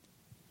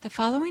The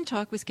following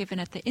talk was given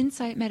at the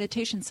Insight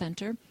Meditation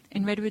Center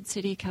in Redwood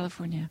City,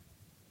 California.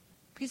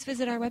 Please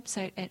visit our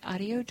website at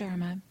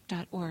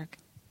audiodharma.org.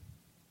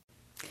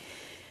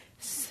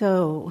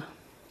 So,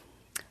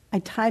 I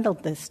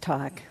titled this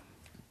talk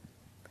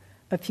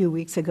a few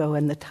weeks ago,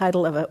 and the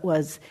title of it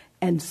was,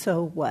 "And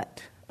So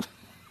What?"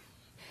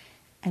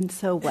 And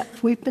so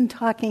what? We've been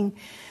talking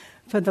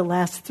for the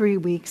last 3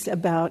 weeks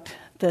about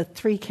the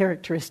 3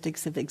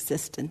 characteristics of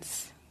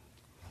existence,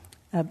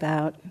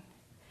 about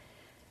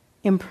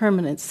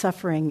impermanence,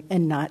 suffering,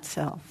 and not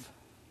self.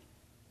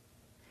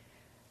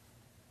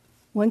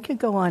 One could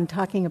go on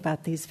talking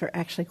about these for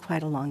actually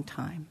quite a long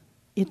time.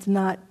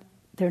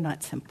 They're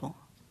not simple.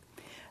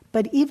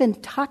 But even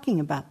talking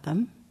about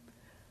them,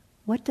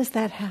 what does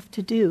that have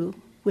to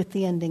do with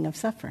the ending of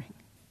suffering?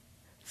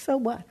 So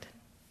what?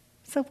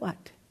 So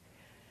what?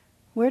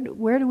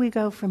 Where do we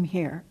go from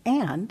here?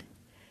 And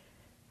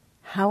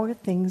how are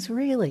things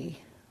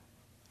really?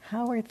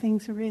 How are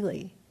things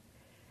really?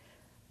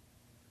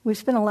 We've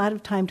spent a lot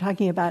of time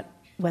talking about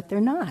what they're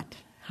not.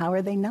 How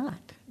are they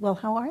not? Well,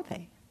 how are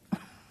they?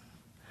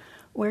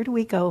 Where do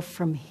we go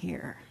from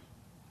here?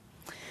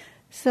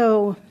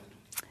 So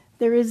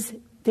there is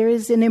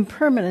an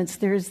impermanence.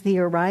 There is the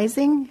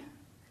arising,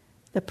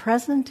 the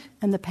present,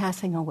 and the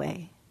passing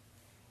away.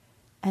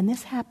 And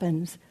this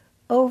happens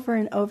over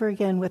and over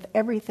again with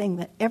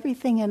everything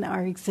in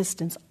our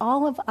existence,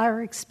 all of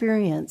our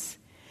experience.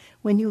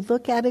 When you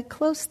look at it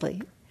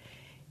closely,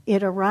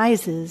 it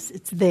arises,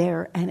 it's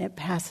there, and it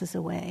passes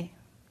away.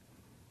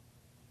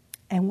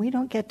 And we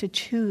don't get to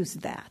choose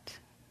that.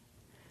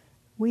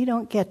 We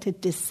don't get to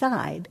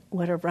decide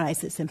what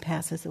arises and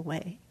passes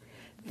away.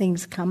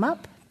 Things come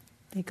up,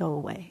 they go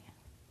away.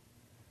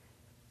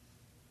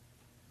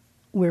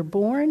 We're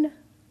born,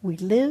 we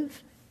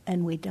live,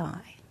 and we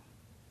die.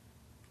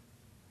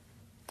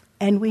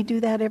 And we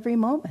do that every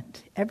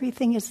moment.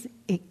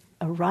 It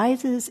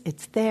arises,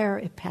 it's there,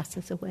 it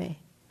passes away.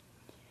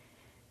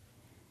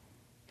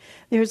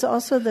 There's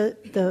also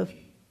the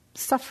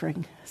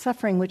suffering,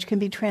 which can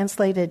be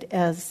translated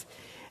as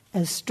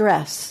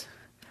stress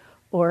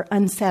or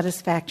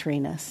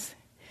unsatisfactoriness.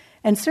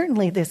 And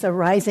certainly this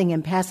arising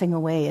and passing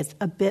away is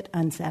a bit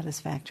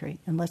unsatisfactory,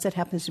 unless it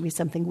happens to be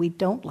something we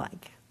don't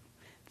like.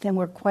 Then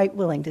we're quite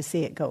willing to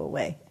see it go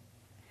away.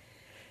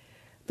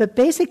 But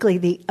basically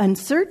the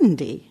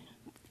uncertainty,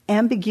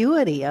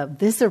 ambiguity of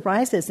this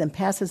arises and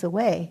passes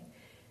away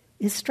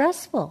is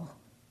stressful.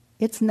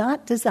 It's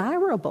not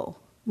desirable.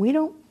 We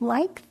don't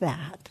like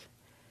that.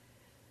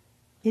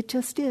 It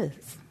just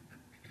is.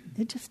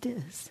 It just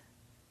is.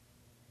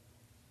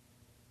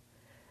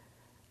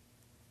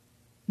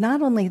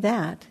 Not only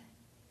that,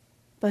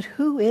 but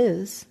who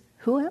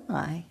am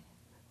I?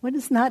 What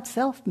does not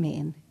self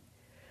mean?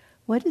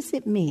 What does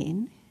it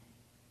mean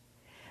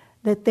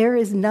that there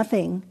is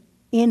nothing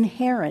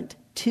inherent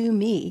to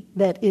me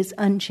that is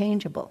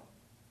unchangeable?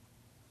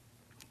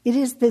 It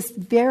is this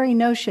very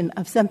notion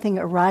of something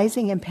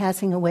arising and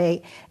passing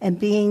away and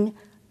being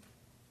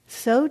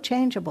so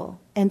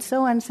changeable and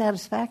so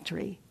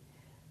unsatisfactory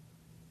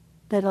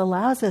that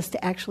allows us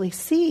to actually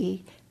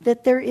see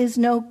that there is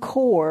no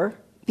core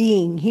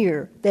being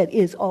here that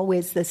is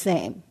always the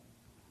same.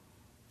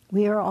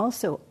 We are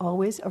also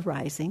always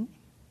arising,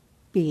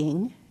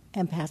 being,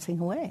 and passing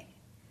away.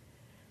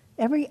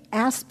 Every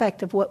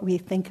aspect of what we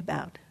think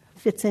about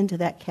fits into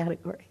that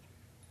category.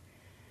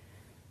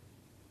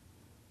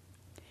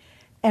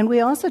 And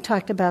we also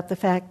talked about the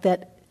fact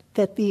that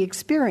the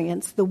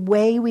experience, the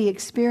way we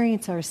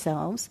experience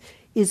ourselves,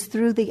 is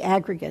through the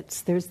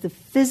aggregates. There's the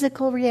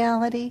physical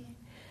reality,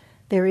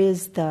 there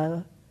is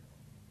the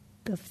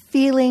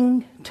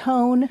feeling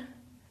tone,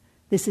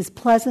 this is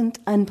pleasant,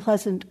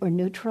 unpleasant, or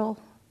neutral.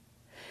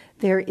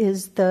 There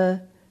is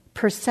the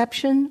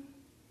perception,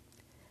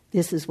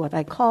 this is what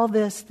I call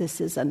this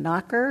is a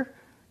knocker.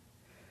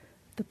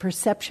 The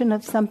perception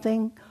of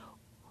something,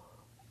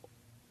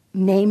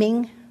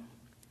 naming.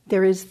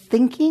 There is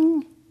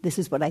thinking, this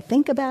is what I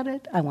think about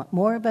it, I want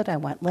more of it, I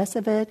want less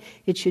of it,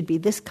 it should be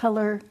this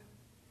color.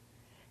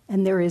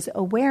 And there is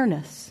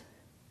awareness.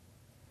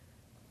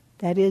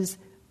 That is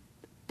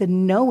the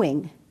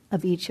knowing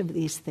of each of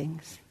these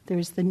things.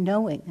 There's the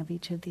knowing of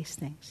each of these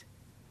things.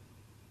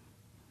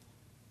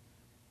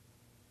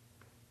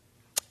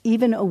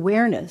 Even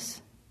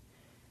awareness,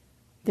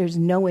 there's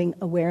knowing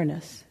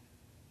awareness.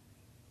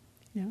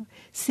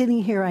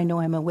 Sitting here, I know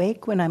I'm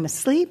awake. When I'm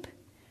asleep,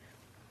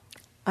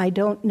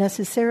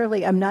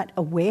 I'm not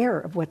aware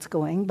of what's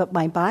going, but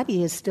my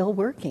body is still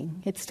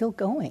working. It's still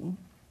going.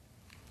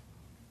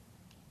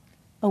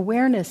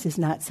 Awareness is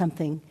not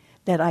something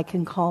that I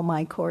can call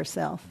my core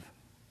self.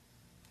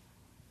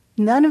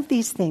 None of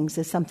these things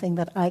is something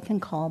that I can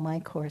call my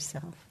core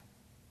self.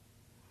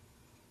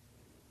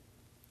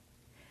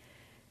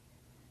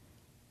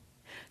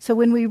 So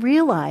when we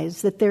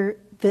realize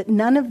that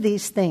none of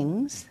these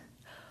things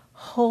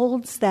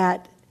holds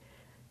that,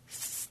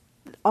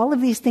 all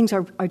of these things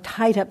are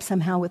tied up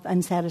somehow with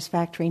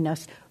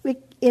unsatisfactoriness,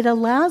 it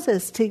allows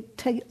us to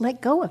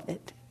let go of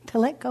it,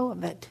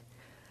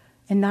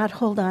 and not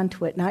hold on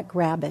to it, not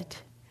grab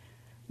it,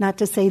 Not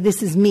to say,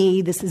 this is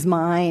me, this is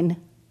mine,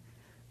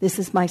 this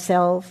is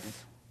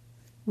myself.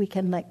 We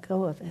can let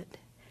go of it.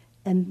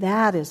 And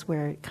that is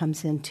where it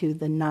comes into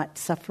the not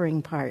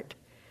suffering part.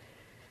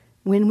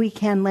 When we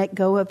can let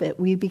go of it,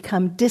 we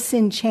become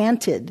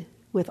disenchanted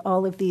with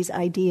all of these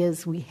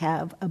ideas we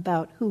have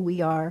about who we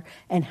are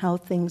and how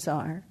things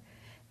are.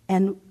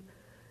 And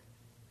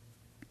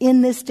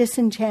in this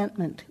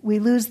disenchantment, we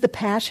lose the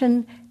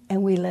passion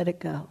and we let it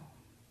go.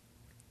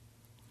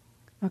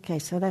 Okay,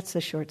 so that's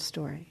the short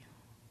story.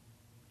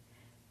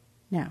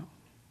 Now,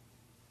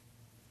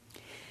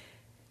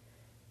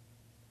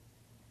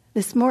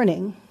 this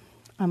morning,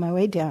 on my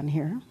way down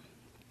here,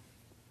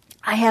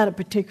 I had a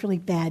particularly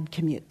bad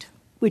commute,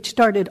 which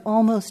started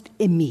almost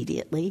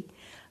immediately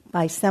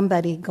by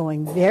somebody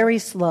going very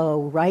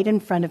slow right in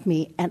front of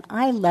me, and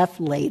I left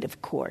late,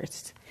 of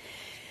course.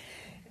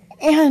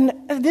 And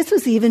this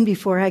was even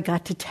before I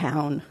got to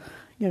town.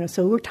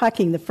 So we're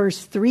talking the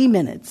first 3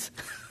 minutes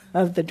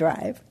of the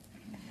drive.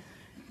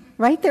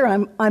 Right there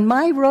on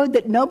my road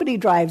that nobody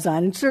drives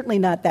on, and certainly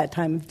not that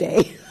time of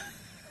day.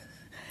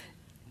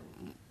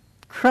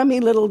 Crummy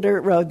little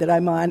dirt road that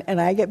I'm on, and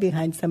I get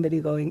behind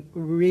somebody going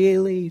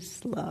really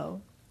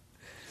slow.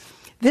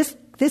 This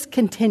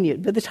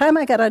continued. By the time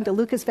I got onto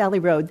Lucas Valley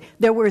Road,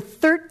 there were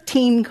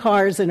 13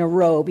 cars in a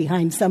row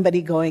behind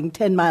somebody going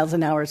 10 miles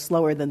an hour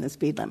slower than the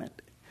speed limit.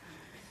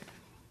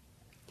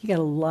 You got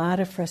a lot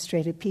of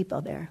frustrated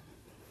people there.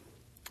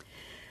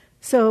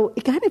 So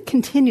it kind of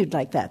continued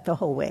like that the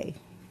whole way.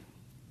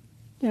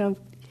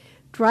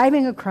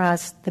 Driving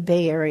across the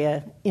Bay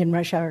Area in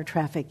rush hour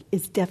traffic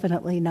is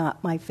definitely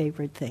not my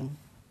favorite thing.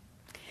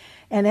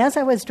 And as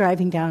I was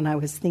driving down, I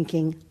was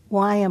thinking,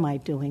 why am I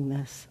doing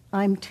this?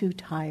 I'm too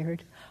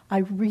tired. I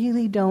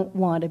really don't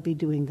want to be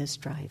doing this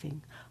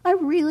driving. I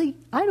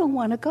don't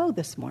want to go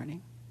this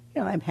morning.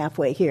 I'm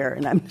halfway here,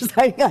 and I'm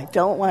deciding I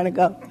don't want to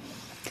go.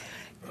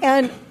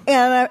 And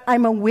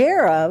I'm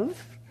aware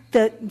of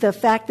the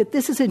fact that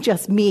this isn't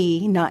just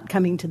me not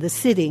coming to the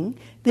sitting.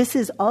 This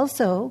is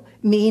also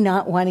me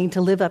not wanting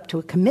to live up to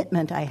a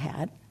commitment I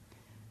had.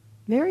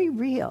 Very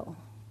real.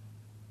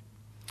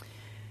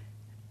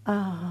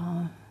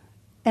 And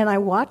I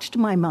watched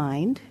my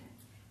mind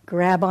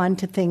grab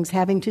onto things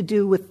having to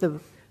do with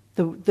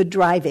the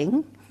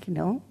driving,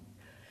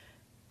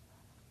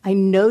 I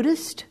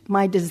noticed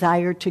my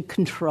desire to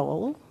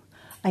control.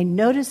 I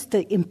noticed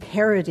the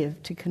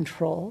imperative to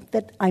control,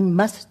 that I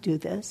must do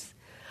this.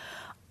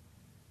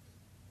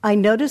 I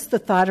noticed the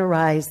thought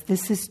arise,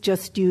 this is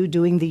just you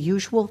doing the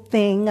usual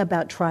thing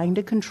about trying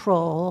to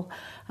control.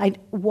 I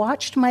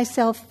watched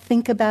myself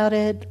think about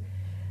it,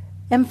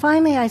 and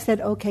finally I said,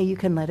 okay, you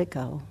can let it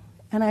go.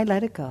 And I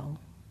let it go.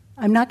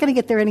 I'm not going to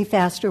get there any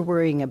faster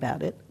worrying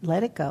about it.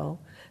 Let it go.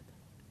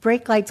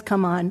 Brake lights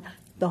come on.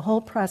 The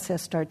whole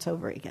process starts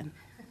over again.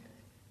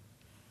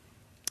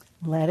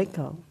 Let it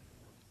go.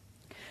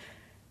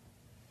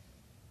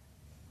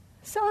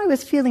 So I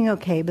was feeling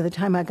okay by the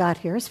time I got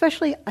here,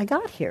 especially I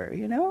got here,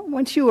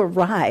 Once you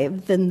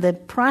arrive, then the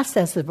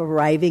process of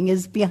arriving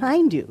is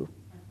behind you.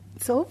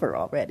 It's over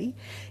already.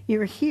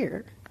 You're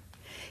here.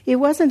 It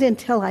wasn't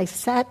until I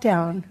sat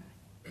down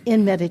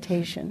in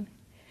meditation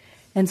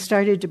and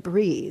started to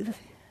breathe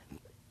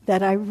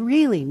that I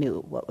really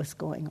knew what was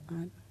going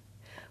on,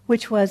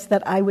 which was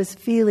that I was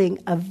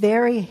feeling a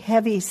very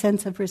heavy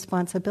sense of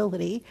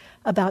responsibility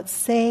about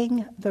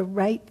saying the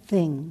right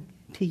thing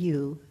to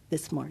you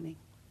this morning.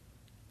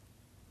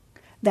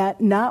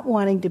 That not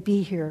wanting to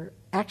be here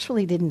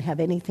actually didn't have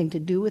anything to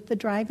do with the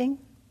driving,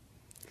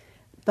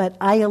 but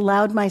I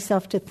allowed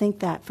myself to think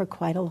that for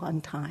quite a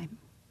long time.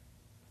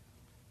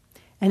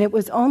 And it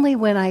was only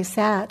when I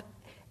sat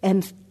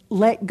and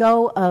let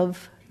go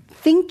of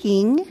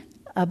thinking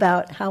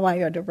about how I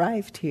had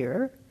arrived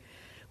here,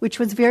 which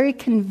was very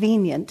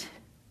convenient.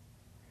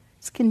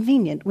 It's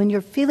convenient. When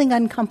you're feeling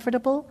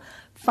uncomfortable,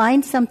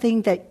 find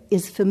something that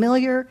is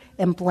familiar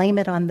and blame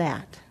it on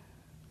that.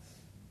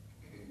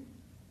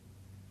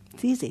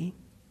 It's easy.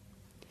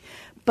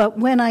 But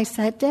when I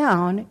sat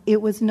down,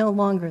 it was no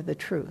longer the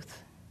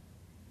truth.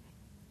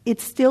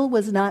 It still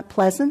was not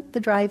pleasant, the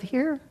drive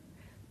here,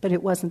 but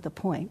it wasn't the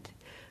point.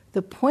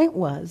 The point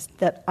was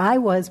that I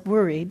was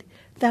worried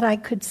that I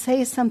could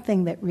say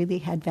something that really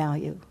had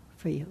value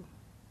for you.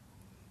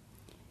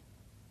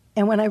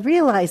 And when I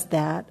realized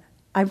that,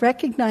 I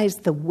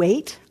recognized the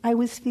weight I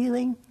was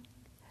feeling,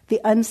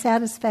 the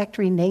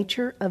unsatisfactory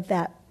nature of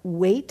that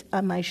weight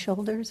on my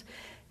shoulders,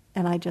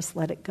 and I just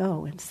let it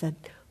go and said,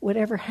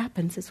 whatever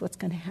happens is what's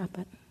going to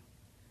happen.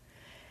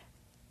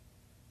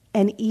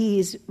 And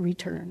ease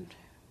returned.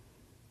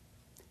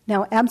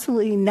 Now,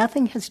 absolutely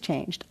nothing has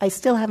changed. I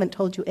still haven't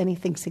told you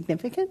anything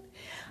significant.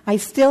 I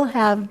still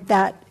have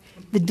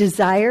the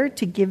desire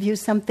to give you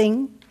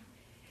something.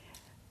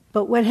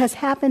 But what has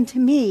happened to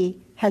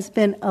me has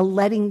been a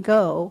letting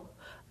go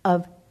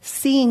of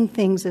seeing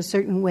things a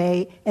certain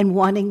way and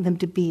wanting them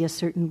to be a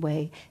certain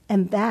way.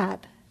 And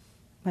that,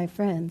 my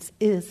friends,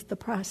 is the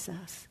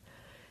process.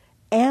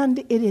 And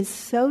it is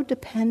so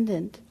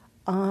dependent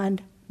on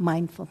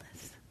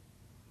mindfulness.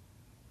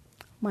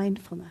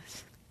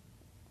 Mindfulness.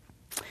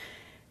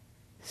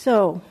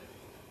 So,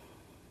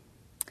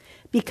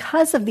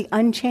 because of the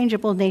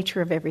unchangeable nature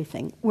of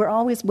everything, we're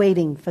always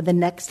waiting for the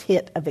next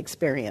hit of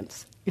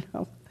experience.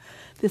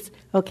 This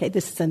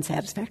is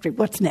unsatisfactory.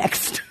 What's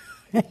next?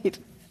 Right?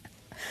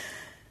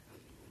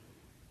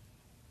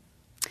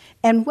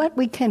 And what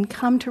we can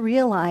come to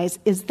realize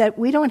is that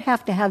we don't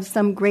have to have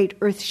some great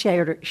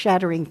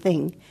earth-shattering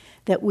thing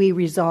that we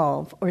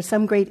resolve or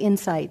some great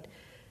insight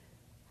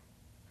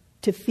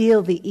to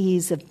feel the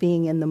ease of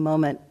being in the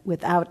moment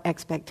without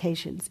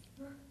expectations.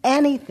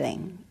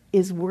 Anything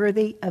is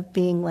worthy of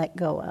being let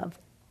go of.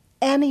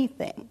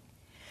 Anything.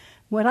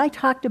 What I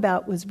talked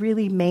about was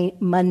really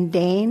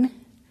mundane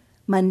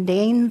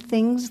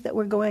things that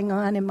were going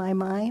on in my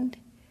mind,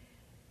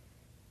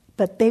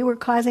 but they were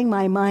causing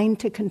my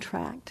mind to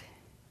contract.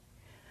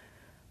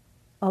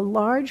 A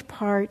large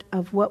part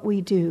of what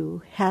we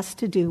do has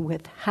to do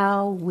with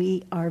how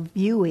we are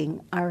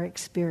viewing our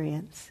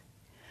experience.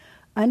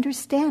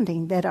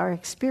 Understanding that our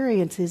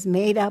experience is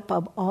made up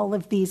of all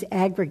of these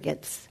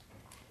aggregates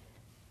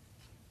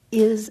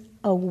is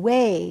a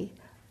way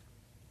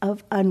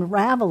of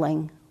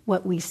unraveling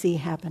what we see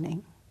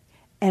happening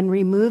and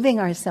removing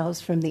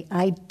ourselves from the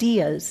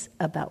ideas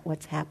about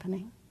what's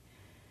happening.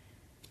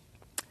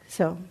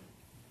 So,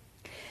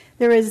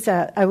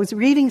 I was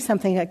reading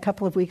something a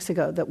couple of weeks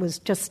ago that was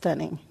just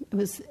stunning. It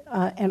was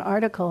an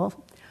article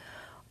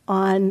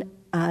on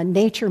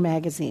Nature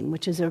magazine,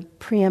 which is a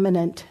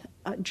preeminent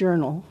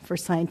journal for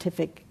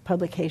scientific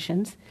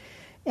publications.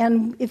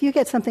 And if you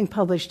get something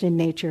published in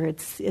Nature,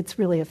 it's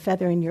really a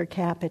feather in your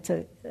cap. It's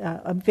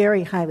a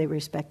very highly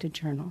respected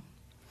journal.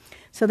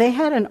 So they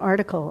had an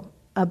article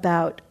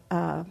about,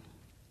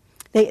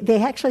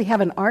 they actually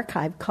have an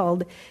archive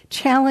called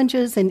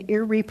Challenges in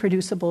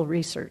Irreproducible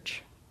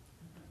Research.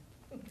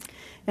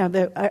 Now,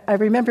 I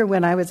remember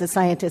when I was a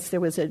scientist,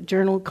 there was a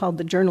journal called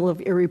the Journal of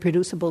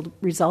Irreproducible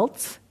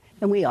Results,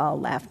 and we all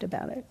laughed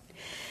about it.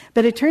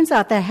 But it turns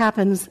out that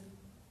happens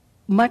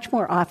much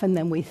more often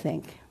than we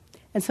think.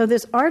 And so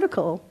this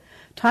article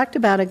talked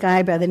about a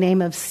guy by the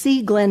name of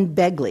C. Glenn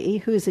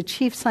Begley, who is a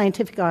chief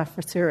scientific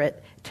officer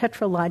at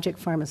Tetralogic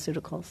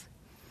Pharmaceuticals.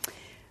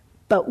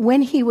 But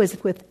when he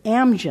was with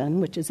Amgen,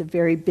 which is a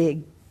very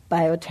big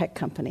biotech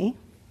company,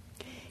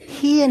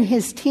 he and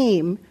his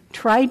team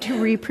tried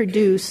to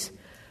reproduce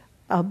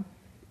a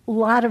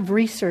lot of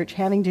research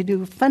having to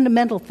do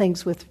fundamental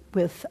things with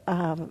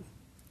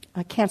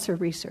cancer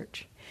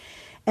research.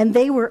 And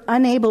they were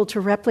unable to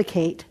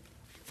replicate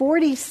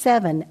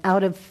 47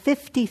 out of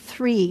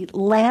 53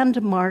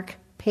 landmark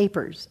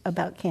papers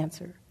about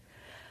cancer.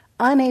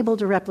 Unable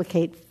to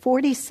replicate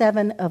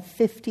 47 of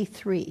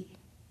 53.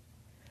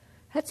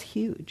 That's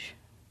huge.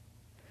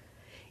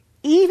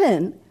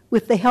 Even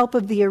with the help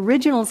of the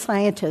original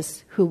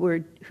scientists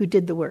who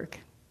did the work,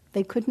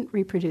 they couldn't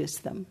reproduce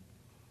them.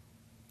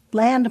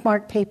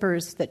 Landmark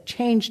papers that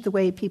changed the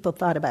way people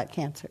thought about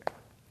cancer.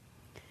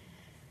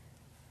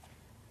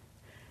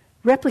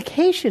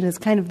 Replication is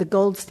kind of the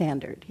gold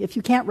standard. If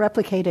you can't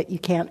replicate it, you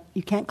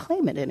can't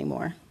claim it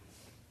anymore.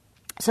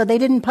 So they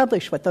didn't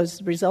publish what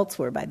those results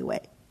were, by the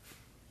way,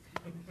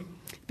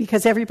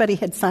 because everybody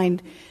had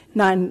signed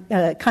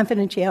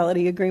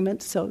confidentiality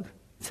agreements. So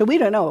we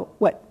don't know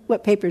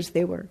what papers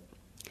they were.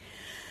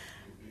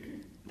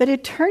 But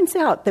it turns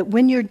out that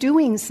when you're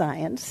doing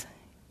science,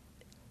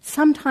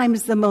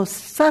 sometimes the most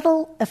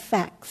subtle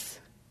effects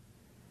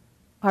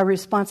are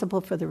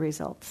responsible for the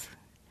results.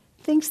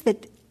 Things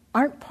that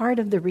aren't part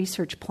of the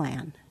research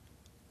plan.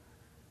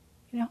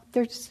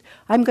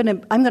 I'm going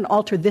to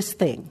alter this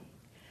thing,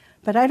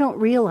 but I don't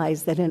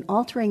realize that in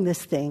altering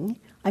this thing,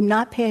 I'm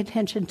not paying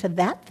attention to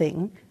that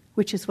thing,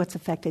 which is what's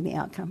affecting the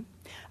outcome.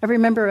 I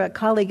remember a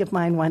colleague of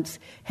mine once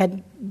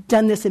had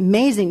done this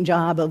amazing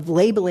job of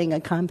labeling a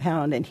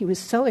compound, and he was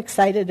so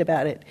excited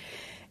about it.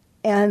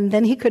 And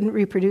then he couldn't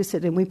reproduce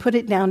it, and we put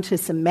it down to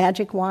some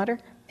magic water.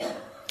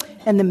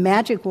 And the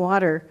magic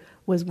water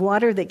was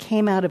water that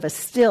came out of a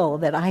still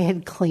that I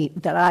had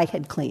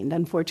cleaned,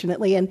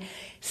 unfortunately, and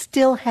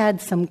still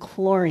had some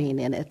chlorine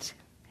in it.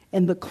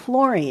 And the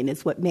chlorine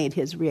is what made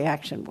his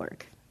reaction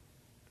work.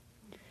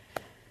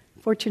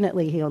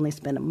 Fortunately, he only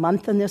spent a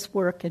month in this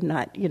work and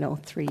not,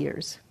 3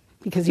 years,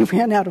 because he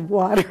ran out of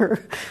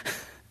water.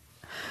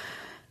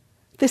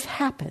 This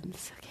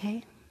happens,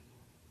 okay?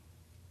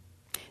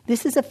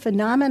 This is a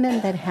phenomenon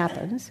that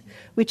happens,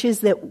 which is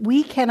that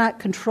we cannot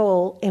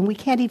control and we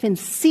can't even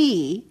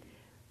see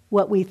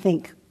what we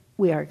think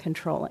we are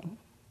controlling.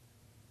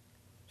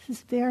 This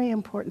is a very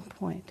important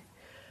point,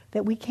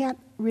 that we can't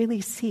really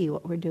see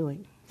what we're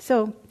doing.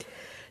 So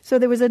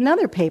there was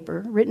another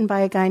paper written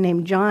by a guy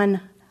named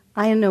John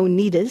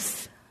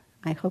Ioannidis.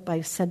 I hope I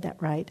said that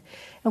right.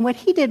 And what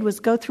he did was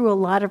go through a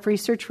lot of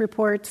research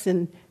reports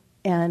and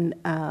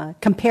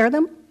compare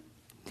them.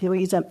 So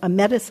he's a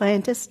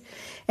meta-scientist.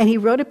 And he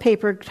wrote a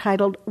paper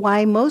titled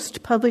Why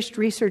Most Published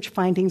Research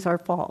Findings Are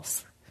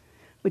False,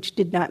 which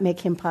did not make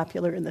him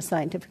popular in the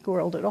scientific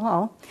world at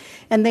all.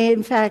 And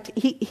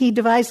he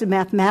devised a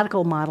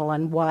mathematical model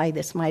on why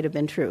this might have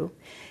been true.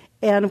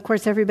 And of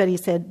course, everybody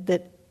said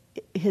that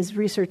his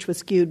research was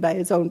skewed by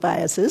his own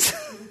biases.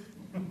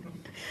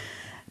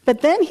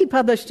 But then he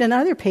published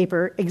another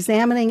paper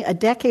examining a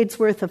decade's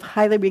worth of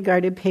highly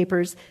regarded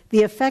papers,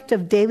 the effect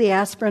of daily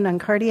aspirin on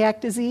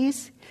cardiac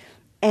disease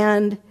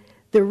and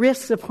the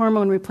risks of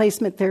hormone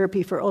replacement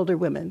therapy for older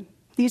women.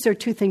 These are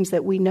two things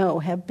that we know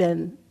have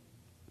been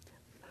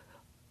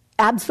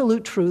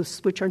absolute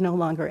truths, which are no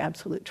longer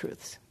absolute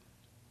truths.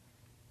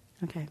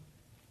 Okay.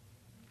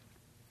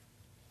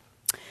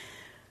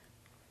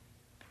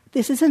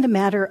 This isn't a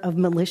matter of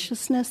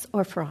maliciousness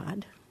or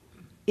fraud.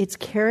 It's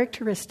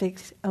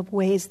characteristics of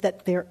ways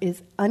that there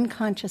is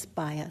unconscious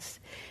bias.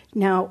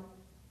 Now,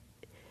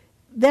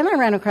 then I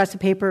ran across a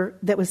paper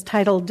that was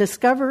titled,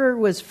 "Discoverer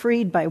Was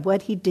Freed by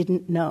What He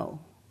Didn't Know."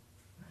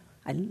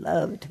 I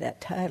loved that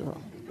title.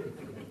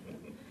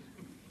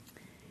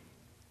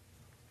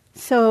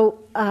 So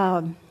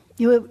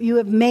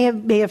you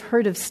may have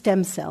heard of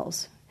stem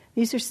cells.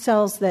 These are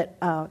cells that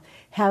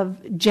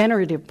have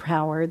generative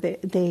power.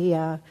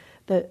 The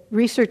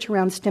research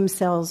around stem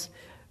cells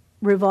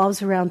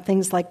revolves around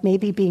things like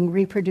maybe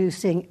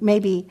reproducing,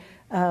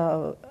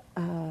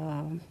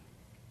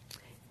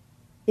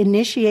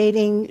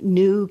 initiating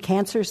new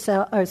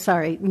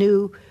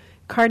new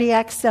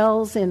cardiac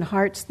cells in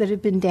hearts that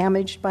have been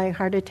damaged by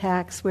heart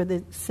attacks where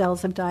the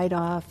cells have died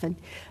off. And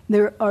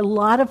there are a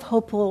lot of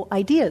hopeful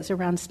ideas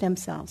around stem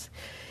cells.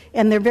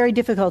 And they're very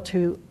difficult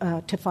to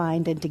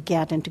find and to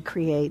get and to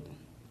create.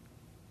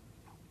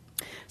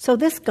 So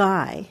this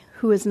guy,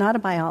 who is not a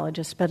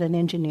biologist but an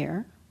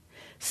engineer,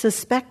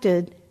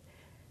 suspected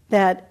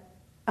that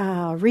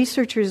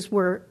researchers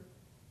were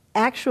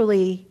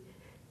actually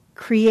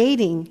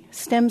creating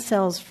stem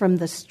cells from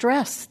the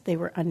stress they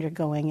were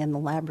undergoing in the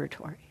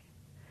laboratory.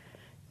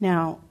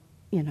 Now,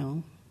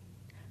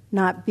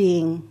 not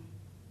being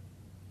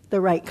the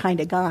right kind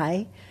of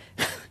guy,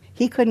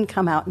 he couldn't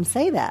come out and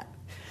say that.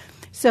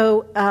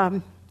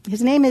 So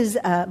his name is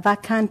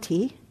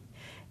Vacanti,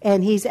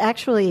 and he's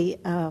actually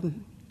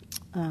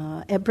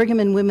at Brigham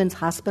and Women's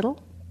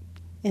Hospital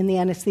in the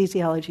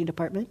anesthesiology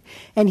department.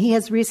 And he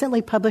has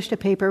recently published a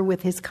paper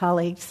with his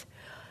colleagues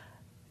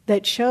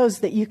that shows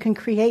that you can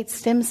create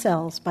stem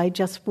cells by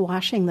just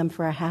washing them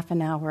for a half an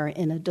hour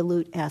in a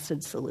dilute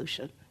acid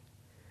solution.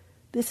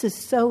 This is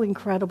so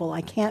incredible.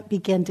 I can't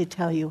begin to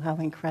tell you how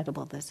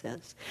incredible this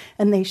is.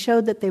 And they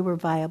showed that they were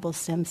viable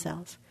stem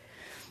cells.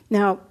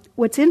 Now,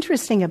 what's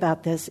interesting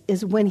about this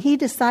is when he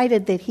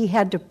decided that he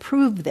had to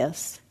prove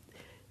this,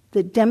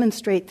 that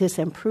demonstrate this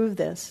and prove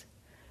this,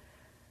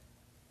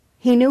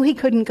 he knew he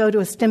couldn't go to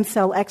a stem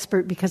cell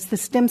expert because the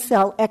stem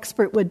cell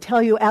expert would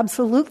tell you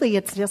absolutely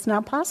it's just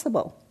not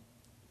possible.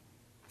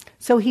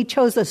 So he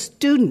chose a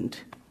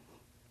student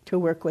to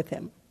work with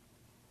him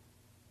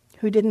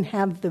who didn't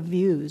have the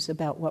views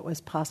about what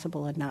was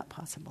possible and not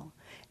possible.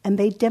 And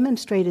they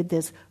demonstrated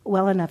this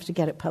well enough to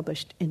get it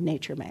published in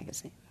Nature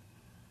magazine.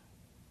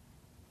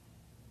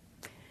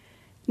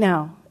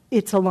 Now,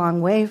 it's a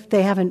long way.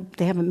 They haven't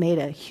made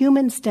a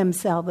human stem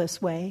cell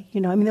this way.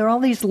 There are all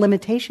these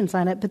limitations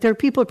on it, but there are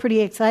people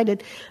pretty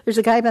excited. There's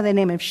a guy by the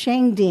name of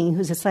Sheng Ding,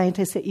 who's a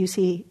scientist at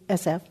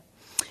UCSF,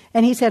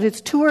 and he said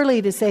it's too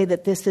early to say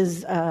that this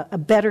is a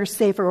better,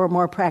 safer, or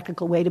more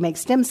practical way to make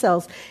stem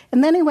cells.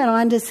 And then he went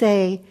on to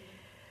say,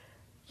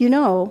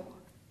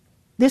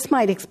 this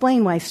might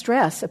explain why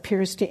stress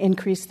appears to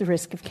increase the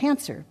risk of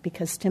cancer,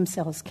 because stem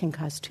cells can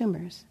cause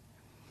tumors.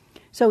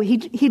 So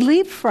he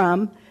leaped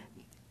from,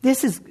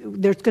 there's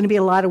going to be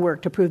a lot of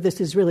work to prove this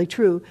is really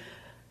true,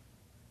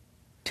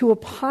 to a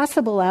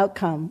possible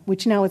outcome,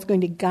 which now is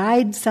going to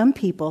guide some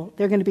people.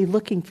 They're going to be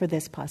looking for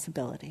this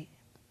possibility.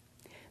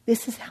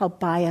 This is how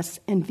bias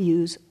and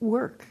views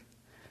work.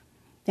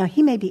 Now,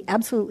 he may be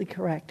absolutely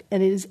correct,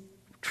 and it is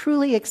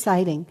truly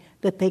exciting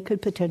that they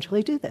could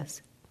potentially do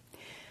this.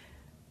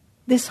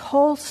 This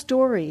whole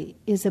story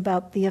is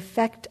about the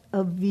effect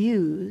of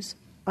views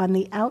on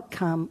the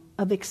outcome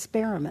of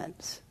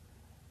experiments.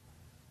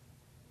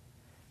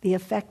 The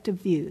effect of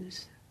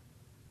views.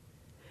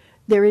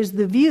 There is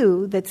the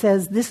view that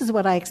says, this is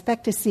what I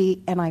expect to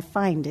see, and I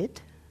find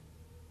it.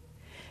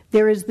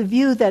 There is the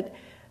view that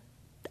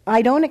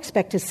I don't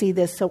expect to see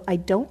this, so I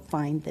don't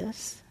find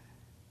this.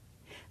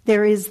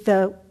 There is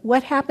the,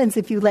 what happens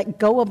if you let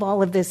go of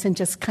all of this and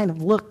just kind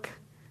of look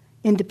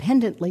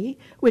independently,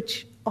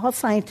 which all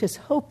scientists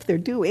hope they're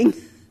doing.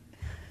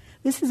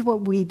 This is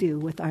what we do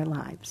with our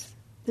lives.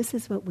 This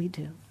is what we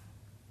do.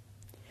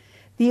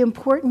 The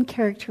important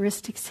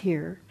characteristics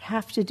here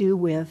have to do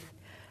with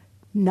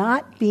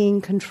not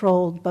being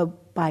controlled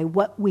by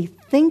what we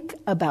think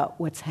about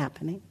what's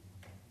happening,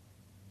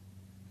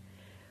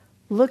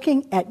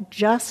 looking at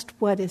just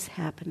what is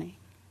happening,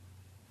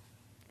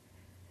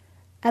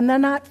 and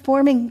then not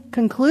forming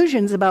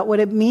conclusions about what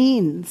it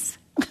means.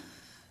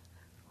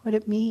 What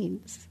it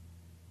means.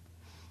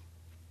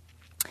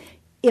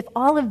 If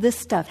all of this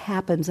stuff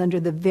happens under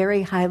the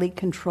very highly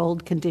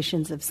controlled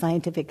conditions of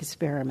scientific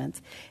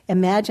experiments,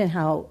 imagine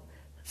how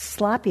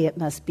sloppy it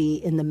must be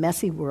in the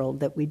messy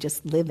world that we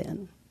just live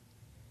in.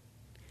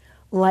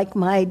 Like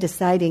my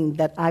deciding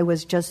that I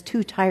was just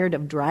too tired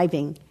of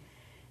driving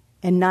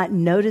and not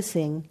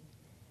noticing,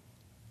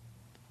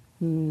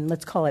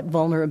 let's call it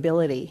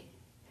vulnerability,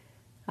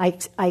 I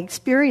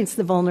experienced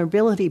the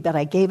vulnerability, but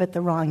I gave it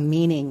the wrong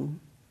meaning.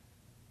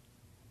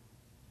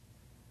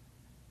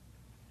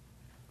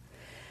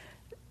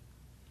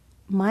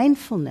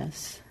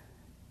 Mindfulness,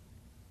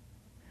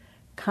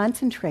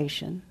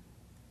 concentration,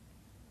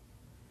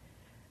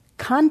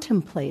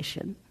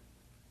 contemplation,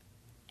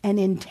 and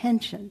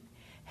intention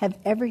have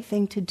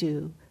everything to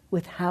do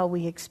with how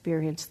we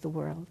experience the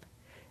world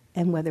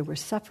and whether we're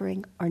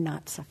suffering or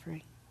not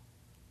suffering.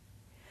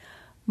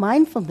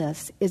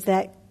 Mindfulness is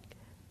that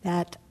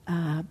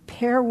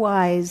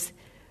pairwise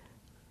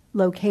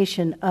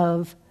location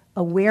of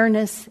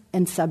awareness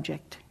and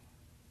subject.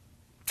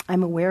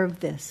 I'm aware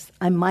of this.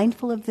 I'm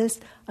mindful of this.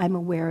 I'm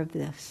aware of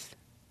this.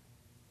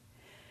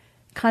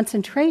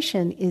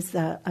 Concentration is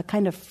a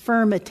kind of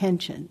firm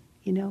attention,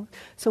 you know.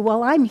 So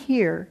while I'm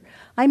here,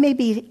 I may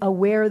be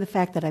aware of the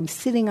fact that I'm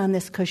sitting on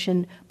this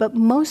cushion, but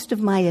most of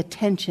my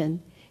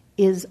attention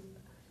is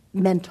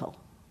mental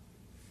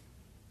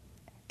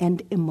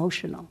and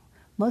emotional.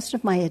 Most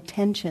of my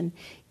attention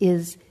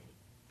is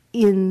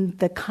in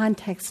the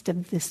context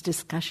of this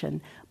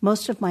discussion.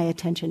 Most of my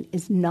attention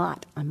is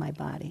not on my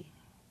body.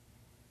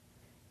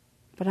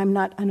 But I'm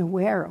not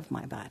unaware of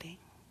my body.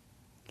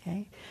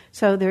 Okay?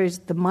 So there's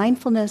the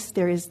mindfulness,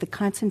 there is the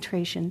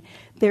concentration,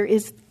 there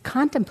is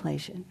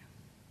contemplation.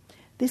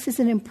 This is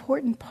an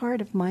important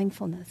part of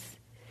mindfulness.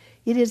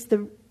 It is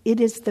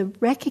the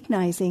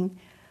recognizing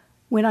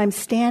when I'm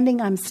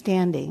standing, I'm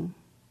standing.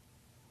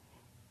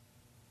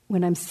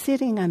 When I'm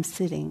sitting, I'm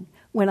sitting.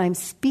 When I'm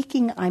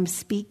speaking, I'm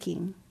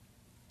speaking.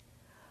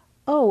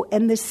 Oh,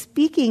 and the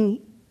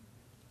speaking,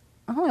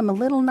 I'm a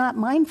little not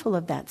mindful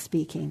of that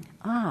speaking.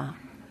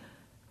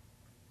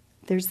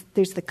 There's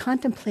the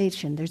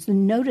contemplation, there's the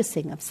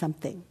noticing of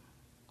something.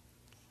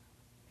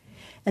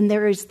 And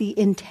there is the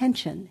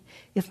intention.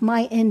 If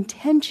my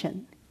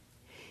intention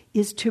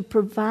is to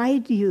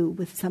provide you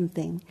with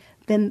something,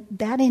 then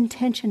that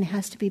intention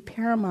has to be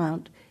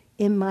paramount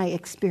in my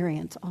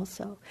experience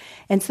also.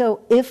 And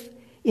so if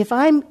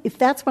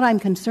that's what I'm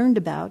concerned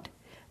about,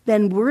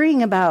 then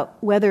worrying about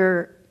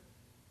whether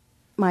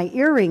my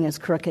earring is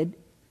crooked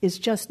is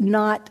just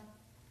not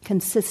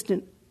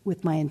consistent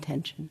with my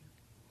intention.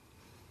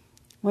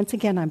 Once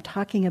again, I'm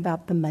talking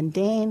about the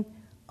mundane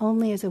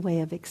only as a way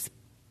of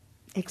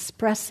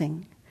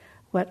expressing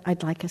what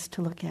I'd like us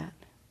to look at.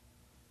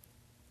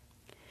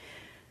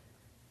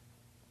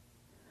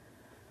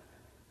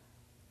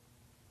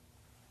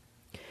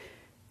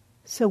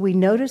 So we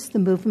notice the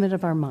movement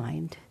of our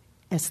mind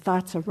as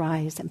thoughts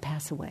arise and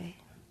pass away.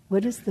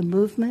 What is the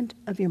movement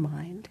of your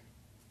mind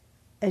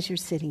as you're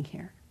sitting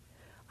here?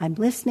 I'm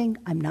listening,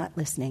 I'm not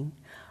listening.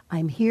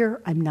 I'm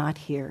here, I'm not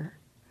here.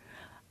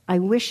 I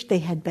wish they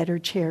had better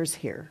chairs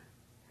here.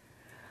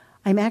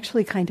 I'm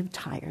actually kind of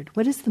tired.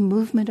 What is the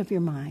movement of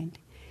your mind?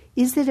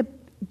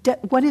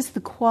 What is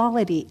the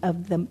quality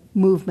of the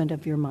movement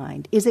of your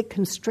mind? Is it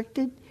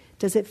constricted?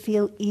 Does it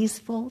feel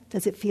easeful?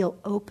 Does it feel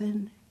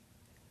open?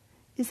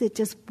 Is it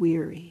just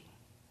weary?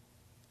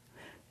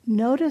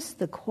 Notice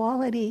the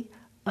quality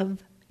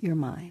of your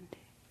mind.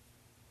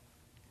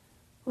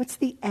 What's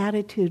the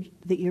attitude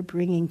that you're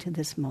bringing to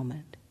this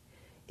moment?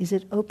 Is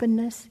it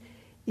openness?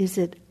 Is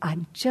it, I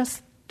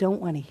just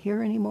don't want to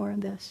hear any more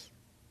of this?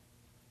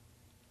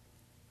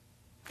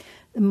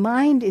 The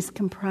mind is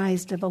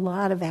comprised of a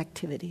lot of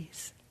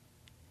activities.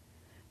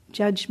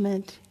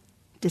 Judgment,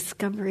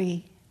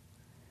 discovery,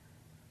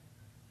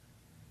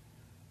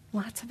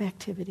 lots of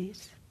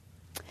activities.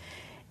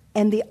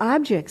 And the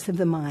objects of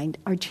the mind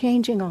are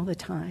changing all the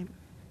time.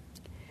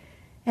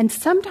 And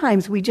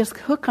sometimes we just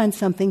hook on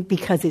something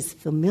because it's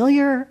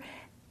familiar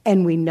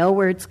and we know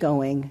where it's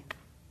going,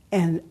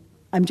 and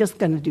I'm just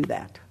going to do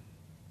that.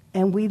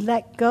 And we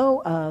let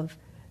go of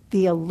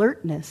the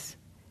alertness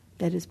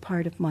that is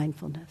part of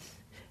mindfulness,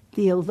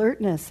 the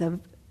alertness of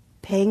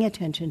paying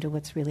attention to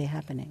what's really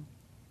happening.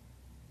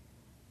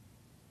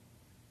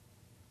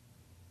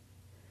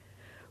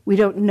 We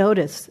don't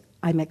notice,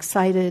 I'm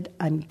excited,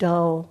 I'm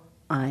dull,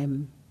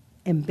 I'm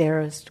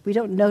embarrassed. We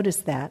don't notice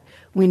that.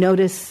 We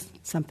notice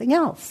something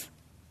else,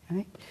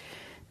 right?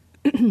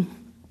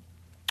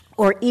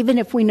 Or even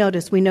if we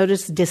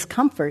notice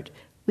discomfort,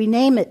 we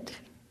name it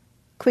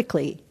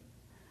quickly.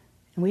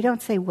 And we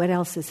don't say, what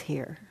else is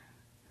here?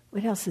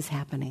 What else is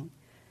happening?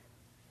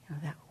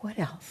 What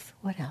else?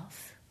 What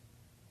else?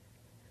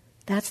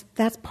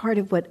 That's part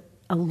of what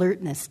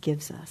alertness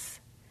gives us.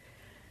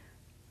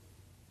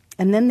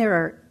 And then there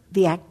are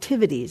the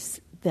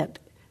activities that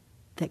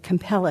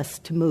compel us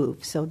to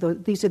move. So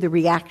these are the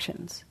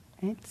reactions.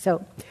 Right?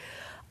 So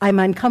I'm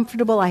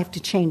uncomfortable, I have to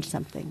change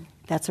something.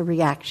 That's a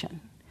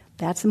reaction.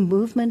 That's a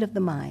movement of the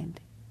mind.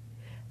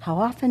 How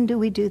often do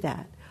we do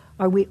that?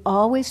 Are we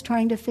always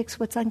trying to fix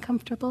what's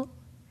uncomfortable?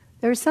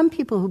 There are some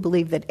people who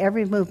believe that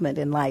every movement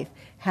in life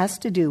has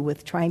to do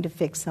with trying to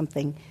fix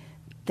something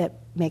that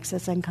makes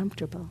us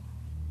uncomfortable.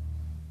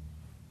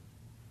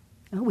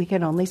 Oh, we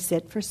can only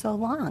sit for so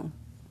long.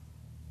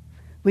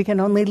 We can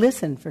only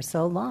listen for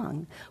so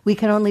long. We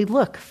can only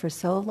look for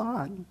so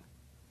long.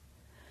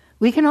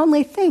 We can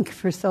only think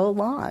for so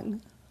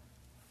long.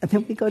 And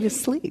then we go to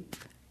sleep.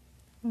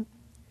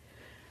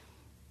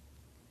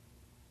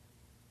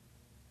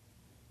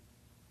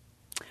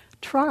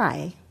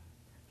 try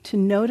to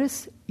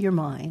notice your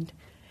mind,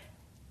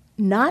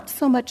 not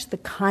so much the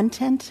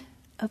content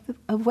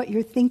of what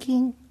you're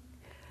thinking,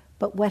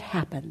 but what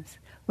happens.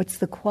 What's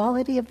the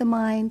quality of the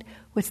mind?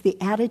 What's the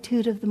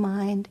attitude of the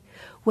mind?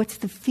 What's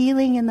the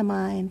feeling in the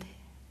mind?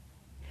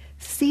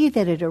 See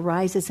that it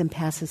arises and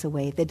passes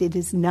away, that it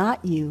is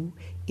not you,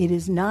 it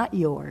is not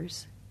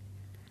yours,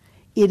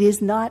 it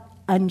is not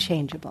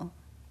unchangeable.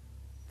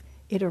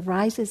 It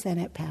arises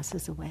and it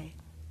passes away.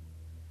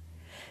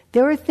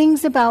 There are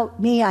things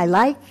about me I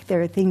like,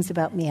 there are things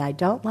about me I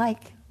don't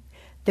like.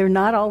 They're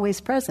not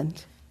always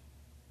present.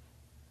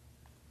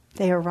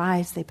 They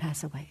arise, they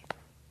pass away.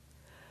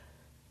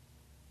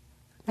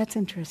 That's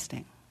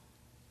interesting.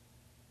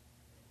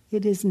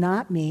 It is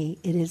not me,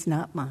 it is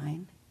not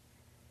mine.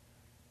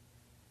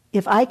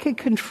 If I could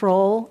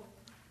control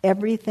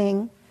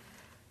everything,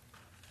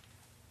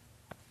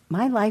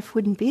 my life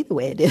wouldn't be the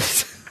way it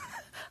is.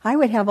 I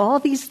would have all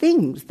these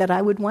things that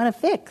I would want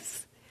to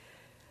fix.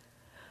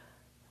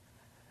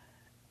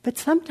 But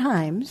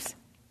sometimes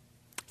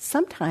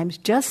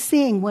just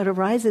seeing what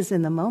arises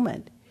in the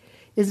moment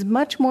is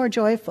much more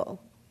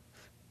joyful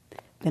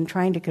than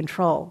trying to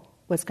control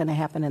what's going to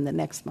happen in the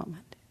next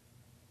moment.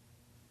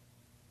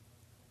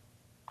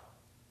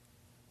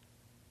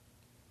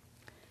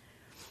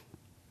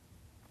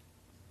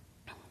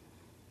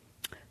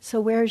 So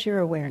where's your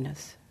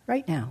awareness?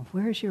 Right now,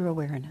 where's your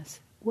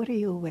awareness? What are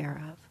you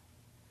aware of?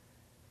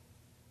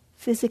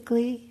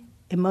 Physically,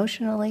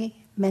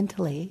 emotionally,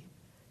 mentally,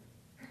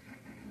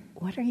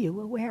 what are you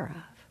aware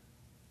of?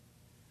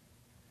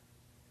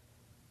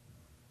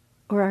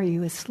 Or are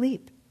you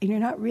asleep and you're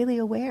not really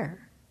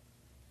aware?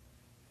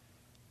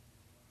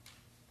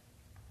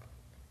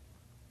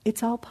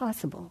 It's all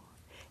possible.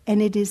 And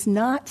it is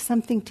not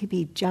something to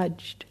be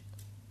judged.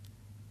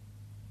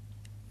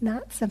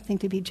 Not something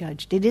to be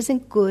judged. It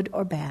isn't good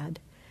or bad.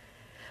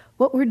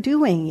 What we're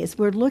doing is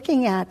we're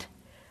looking at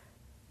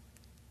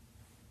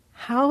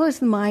how is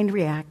the mind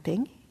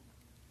reacting,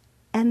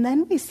 and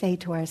then we say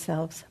to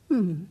ourselves,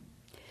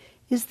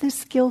 is this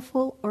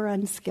skillful or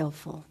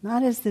unskillful?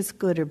 Not is this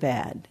good or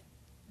bad.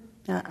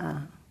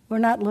 We're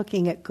not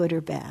looking at good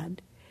or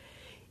bad.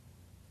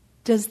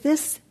 Does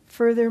this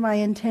further my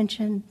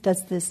intention?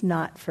 Does this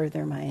not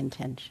further my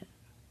intention?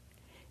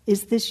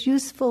 Is this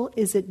useful?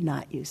 Is it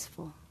not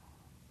useful?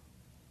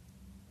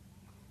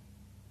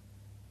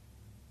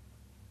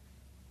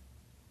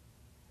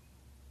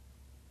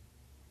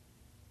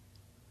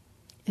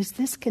 Is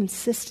this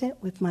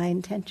consistent with my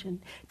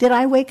intention? Did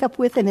I wake up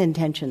with an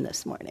intention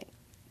this morning?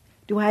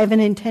 Do I have an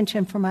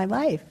intention for my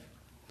life?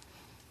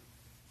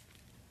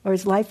 Or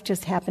is life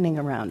just happening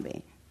around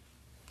me?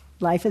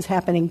 Life is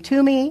happening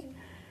to me.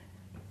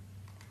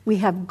 We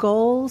have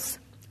goals.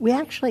 We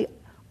actually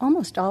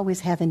almost always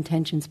have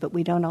intentions, but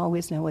we don't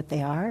always know what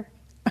they are.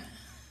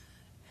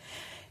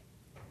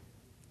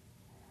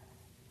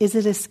 Is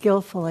it a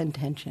skillful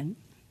intention?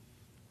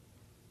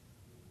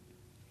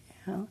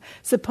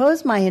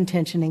 Suppose my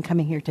intention in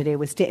coming here today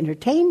was to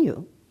entertain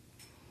you.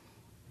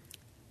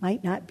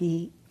 Might not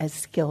be as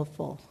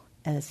skillful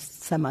as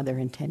some other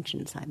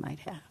intentions I might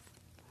have.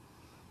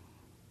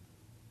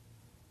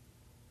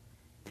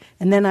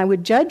 And then I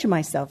would judge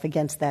myself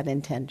against that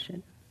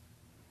intention.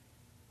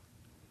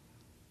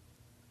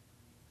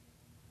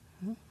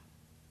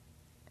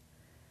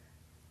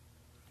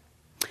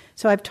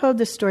 So I've told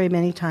this story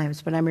many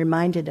times, but I'm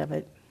reminded of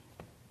it.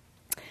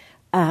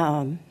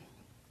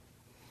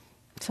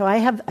 So I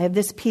have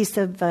this piece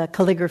of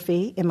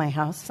calligraphy in my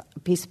house, a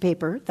piece of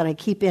paper that I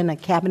keep in a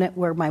cabinet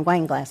where my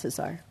wine glasses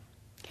are.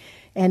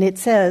 And it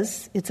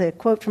says, it's a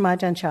quote from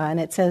Ajahn Chah, and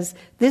it says,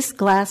 "This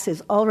glass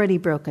is already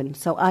broken,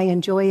 so I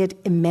enjoy it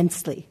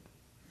immensely."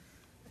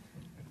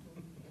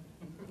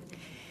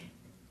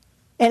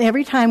 And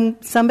every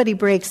time somebody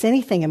breaks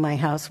anything in my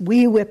house,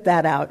 we whip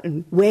that out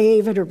and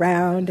wave it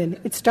around. And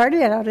it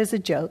started out as a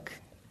joke.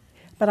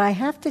 But I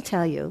have to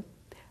tell you,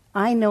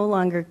 I no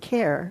longer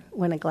care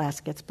when a glass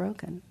gets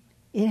broken.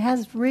 It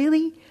has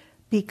really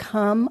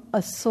become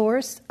a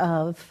source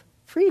of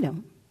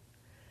freedom.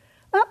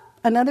 Oh,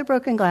 another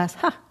broken glass.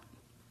 Ha!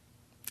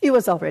 It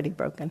was already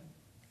broken.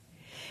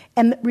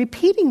 And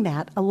repeating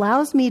that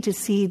allows me to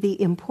see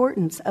the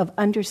importance of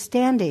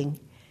understanding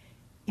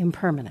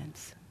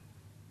impermanence.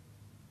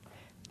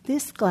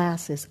 This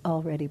glass is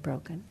already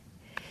broken.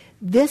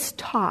 This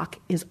talk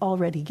is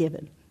already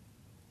given.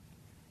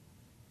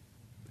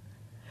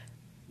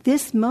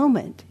 This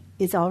moment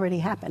is already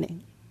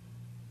happening.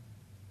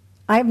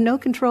 I have no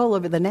control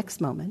over the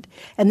next moment,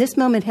 and this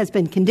moment has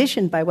been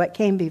conditioned by what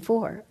came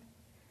before.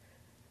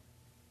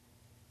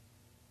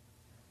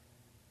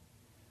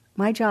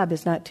 My job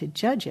is not to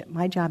judge it.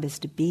 My job is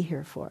to be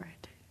here for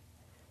it.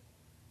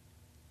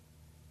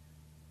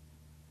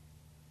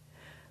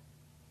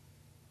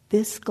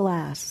 This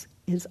glass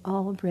is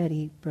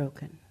already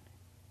broken.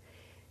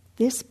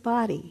 This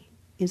body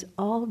is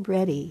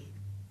already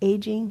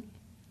aging,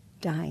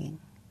 dying.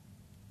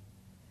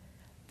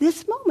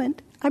 This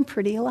moment, I'm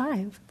pretty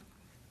alive.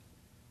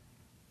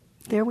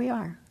 There we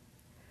are.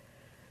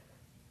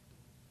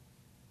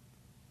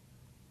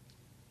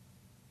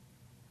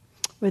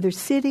 whether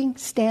sitting,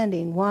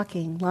 standing,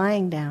 walking,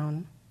 lying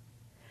down,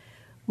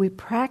 we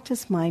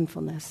practice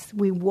mindfulness.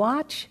 We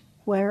watch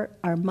where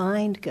our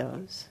mind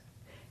goes,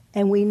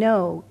 and we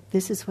know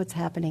this is what's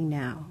happening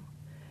now.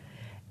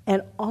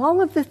 And all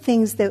of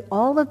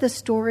the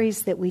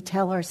stories that we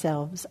tell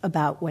ourselves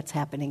about what's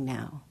happening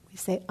now, we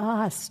say,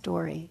 a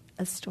story,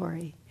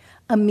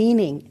 a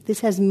meaning.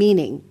 This has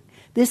meaning.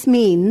 This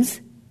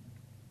means,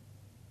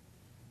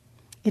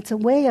 it's a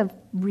way of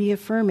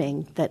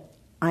reaffirming that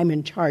I'm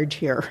in charge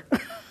here.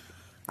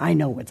 I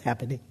know what's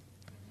happening.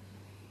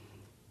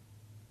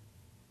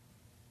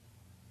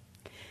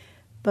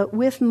 But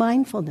with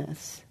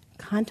mindfulness,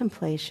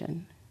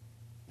 contemplation,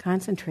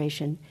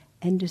 concentration,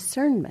 and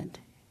discernment,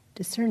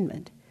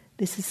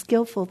 this is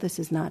skillful, this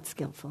is not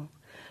skillful,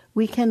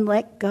 we can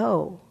let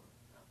go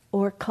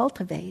or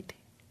cultivate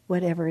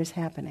whatever is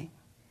happening.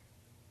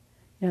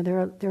 You know,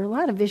 there are a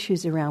lot of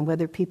issues around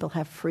whether people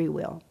have free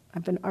will.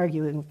 I've been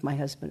arguing with my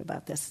husband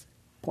about this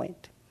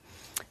point.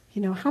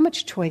 You know, how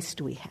much choice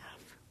do we have?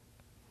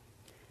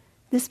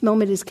 This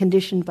moment is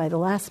conditioned by the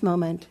last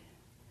moment.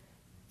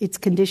 It's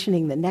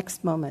conditioning the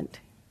next moment.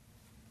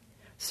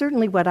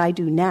 Certainly what I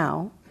do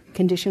now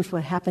conditions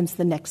what happens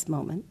the next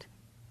moment.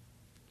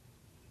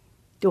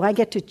 Do I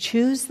get to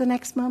choose the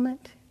next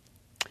moment?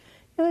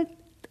 You know,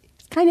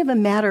 it's kind of a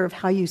matter of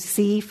how you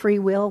see free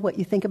will, what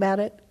you think about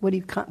it,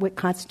 what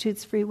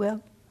constitutes free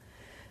will.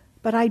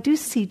 But I do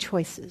see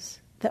choices,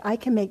 that I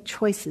can make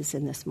choices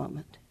in this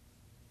moment.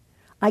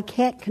 I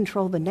can't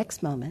control the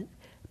next moment,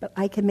 but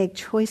I can make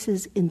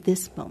choices in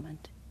this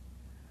moment.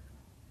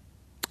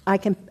 I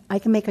can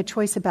make a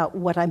choice about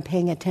what I'm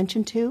paying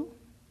attention to.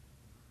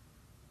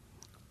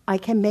 I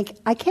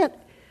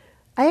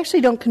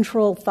actually don't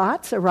control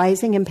thoughts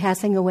arising and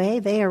passing away.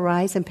 They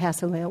arise and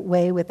pass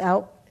away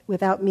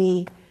without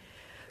me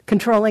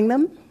controlling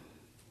them.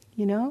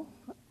 You know,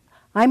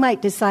 I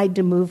might decide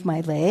to move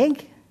my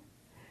leg,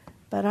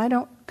 but I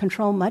don't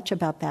control much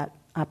about that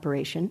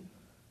operation.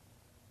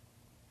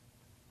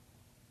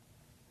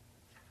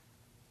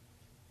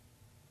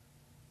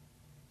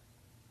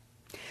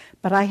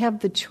 But I have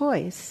the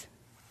choice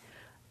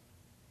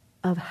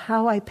of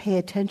how I pay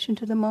attention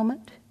to the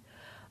moment.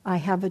 I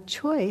have a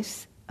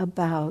choice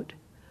about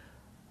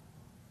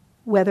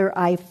whether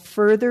I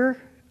further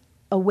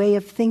a way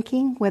of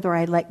thinking, whether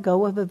I let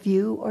go of a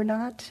view or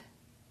not.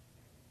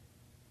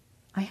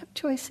 I have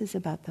choices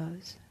about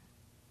those.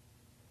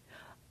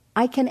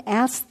 I can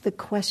ask the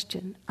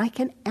question,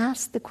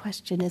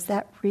 is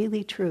that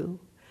really true?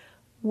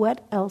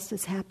 What else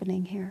is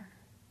happening here?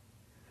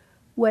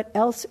 What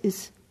else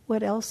is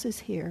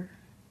here?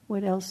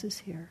 What else is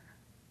here?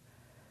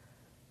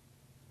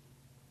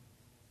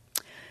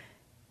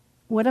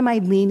 What am I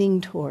leaning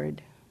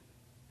toward?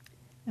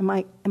 Am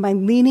I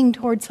leaning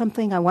toward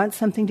something? I want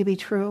something to be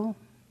true.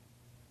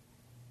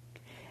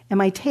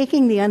 Am I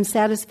taking the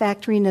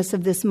unsatisfactoriness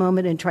of this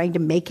moment and trying to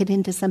make it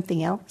into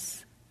something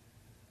else?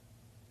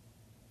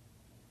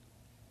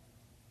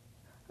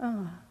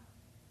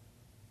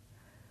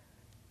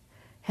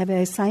 Have I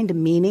assigned a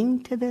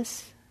meaning to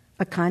this,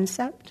 a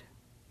concept?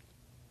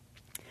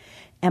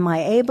 Am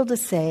I able to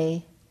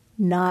say,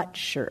 not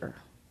sure?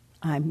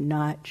 I'm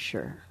not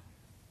sure.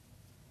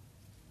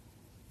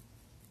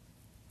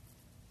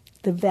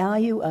 The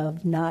value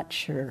of not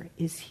sure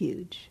is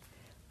huge.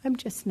 I'm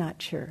just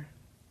not sure.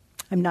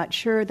 I'm not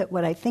sure that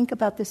what I think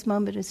about this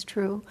moment is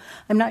true.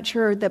 I'm not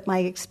sure that my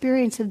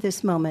experience of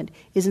this moment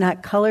is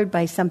not colored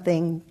by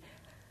something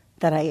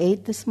that I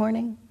ate this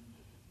morning.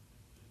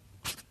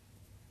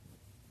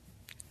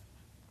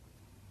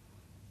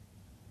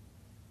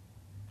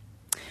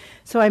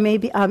 So let's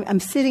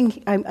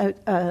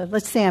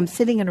say I'm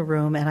sitting in a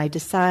room and I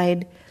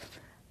decide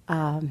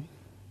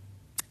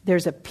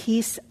there's a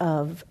piece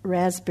of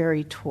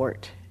raspberry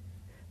torte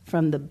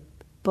from the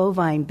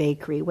Bovine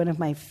Bakery, one of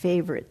my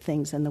favorite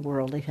things in the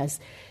world. It has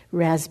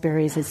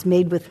raspberries. It's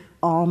made with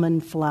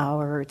almond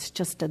flour. It's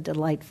just a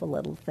delightful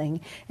little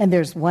thing. And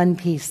there's one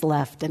piece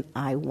left, and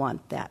I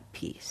want that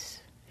piece.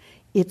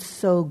 It's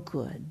so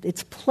good.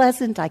 It's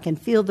pleasant. I can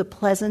feel the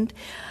pleasant.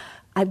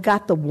 I've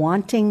got the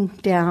wanting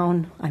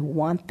down. I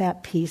want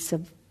that piece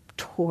of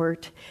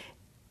torte.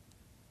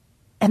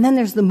 And then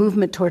there's the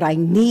movement toward, I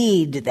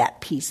need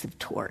that piece of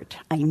torte.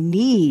 I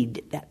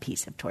need that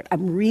piece of torte.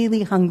 I'm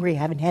really hungry. I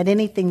haven't had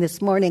anything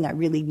this morning. I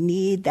really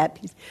need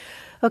that piece.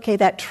 Okay,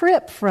 that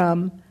trip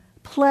from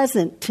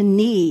pleasant to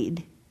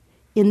need,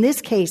 in this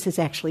case, is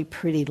actually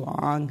pretty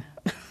long.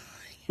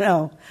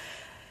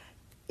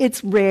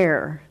 It's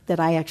rare that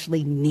I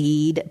actually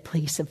need a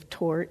piece of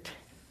torte.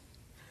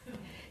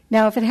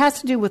 Now, if it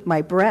has to do with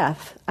my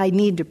breath, I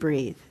need to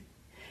breathe.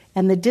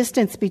 And the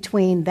distance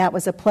between that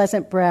was a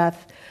pleasant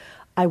breath,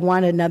 I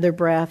want another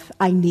breath,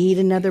 I need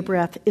another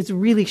breath, is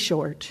really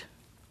short.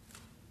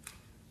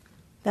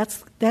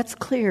 That's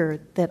clear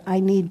that I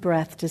need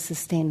breath to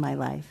sustain my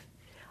life.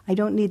 I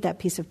don't need that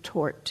piece of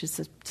torte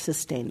to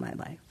sustain my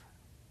life.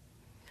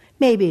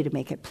 Maybe to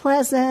make it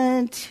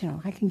pleasant,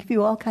 I can give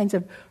you all kinds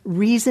of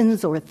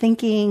reasons or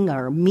thinking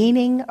or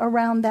meaning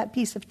around that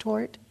piece of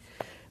torte,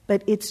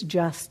 but it's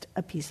just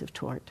a piece of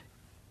torte.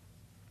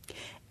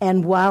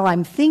 And while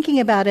I'm thinking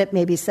about it,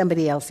 maybe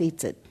somebody else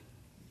eats it.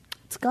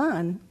 It's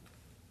gone.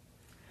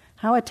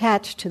 How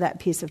attached to that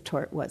piece of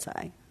torte was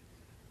I?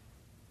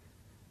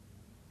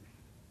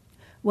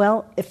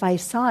 Well, if I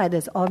saw it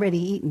as already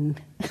eaten,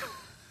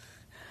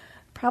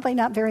 probably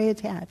not very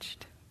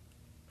attached.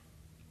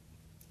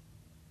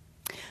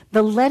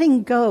 The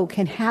letting go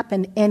can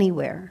happen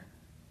anywhere.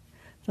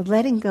 The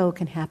letting go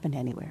can happen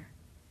anywhere.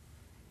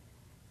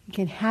 It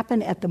can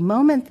happen at the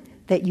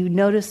moment that you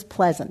notice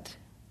pleasant.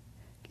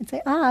 You can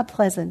say,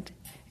 pleasant.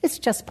 It's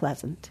just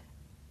pleasant.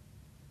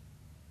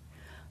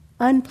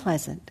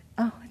 Unpleasant.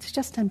 Oh, it's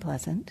just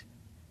unpleasant.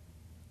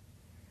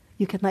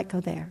 You can let go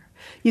there.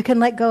 You can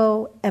let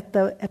go at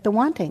the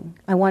wanting.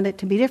 I want it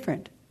to be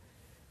different.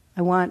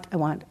 I want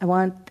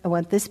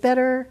this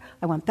better.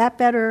 I want that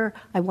better.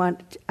 I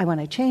want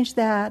to change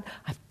that.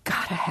 I've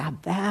got to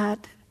have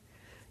that.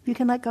 You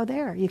can let go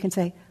there. You can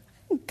say,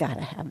 I've got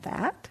to have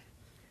that.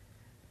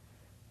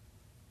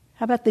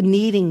 How about the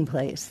needing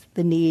place?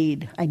 The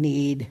need.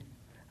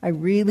 I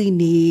really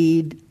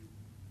need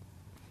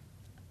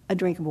a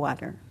drink of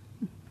water.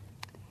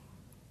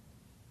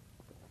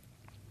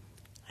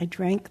 I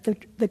drank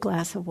the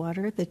glass of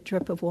water, the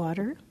drip of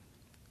water.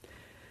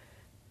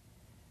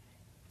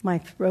 My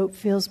throat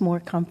feels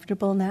more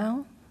comfortable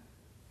now.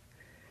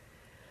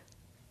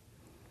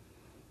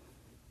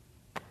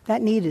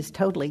 That need is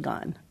totally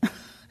gone.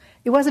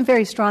 It wasn't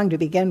very strong to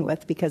begin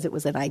with because it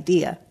was an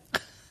idea.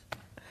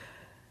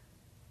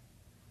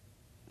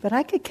 But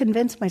I could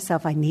convince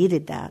myself I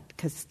needed that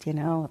because,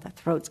 the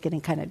throat's getting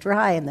kind of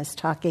dry and this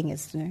talking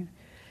is...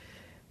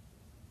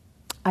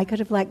 I could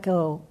have let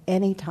go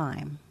any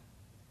time.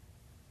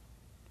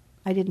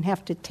 I didn't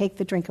have to take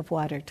the drink of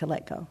water to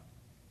let go.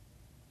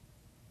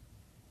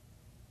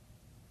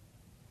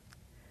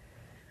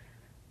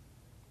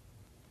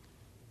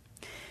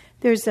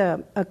 There's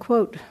a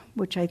quote,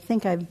 which I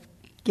think I've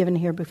given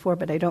here before,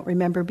 but I don't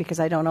remember because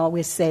I don't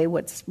always say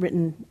what's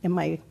written in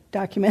my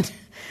document.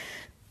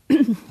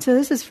 So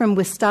this is from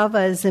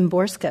Wisława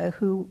Szymborska,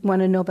 who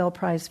won a Nobel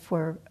Prize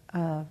for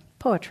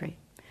poetry.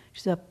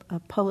 She's a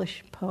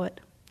Polish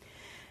poet.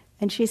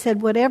 And she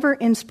said, whatever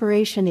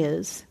inspiration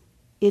is,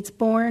 it's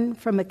born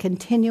from a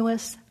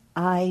continuous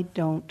I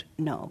don't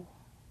know.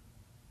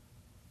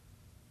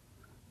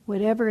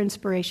 Whatever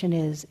inspiration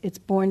is, it's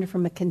born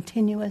from a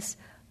continuous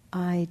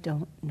I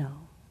don't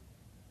know.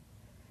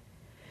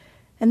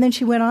 And then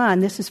she went on,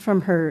 this is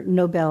from her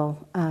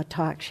Nobel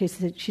talk, she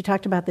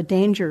talked about the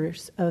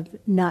dangers of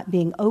not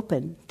being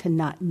open to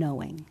not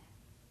knowing.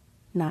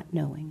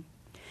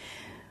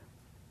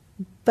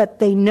 But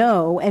they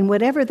know, and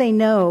whatever they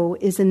know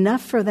is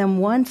enough for them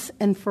once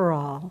and for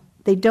all.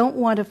 They don't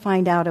want to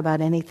find out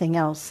about anything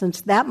else,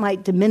 since that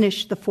might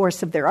diminish the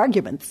force of their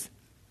arguments.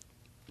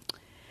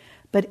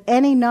 But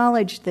any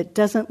knowledge that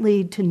doesn't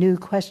lead to new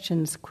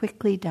questions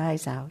quickly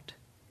dies out.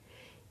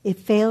 It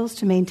fails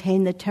to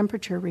maintain the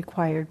temperature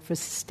required for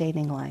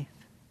sustaining life.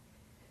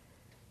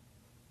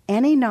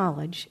 Any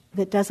knowledge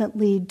that doesn't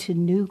lead to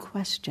new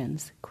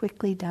questions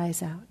quickly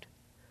dies out.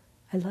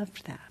 I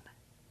loved that.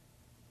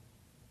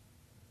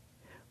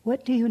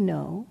 What do you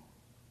know?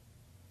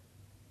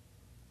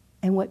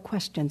 And what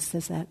questions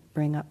does that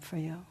bring up for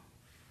you?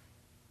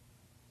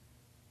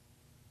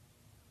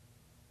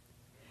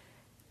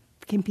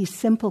 It can be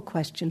simple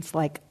questions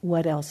like,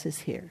 what else is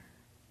here?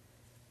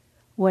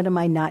 What am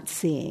I not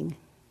seeing?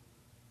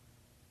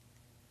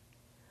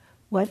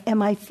 What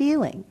am I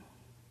feeling?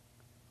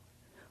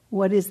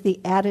 What is the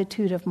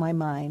attitude of my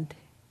mind?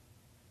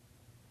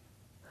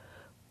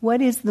 What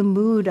is the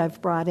mood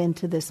I've brought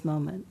into this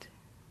moment?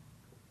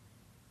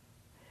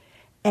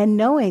 And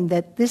knowing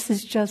that this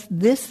is just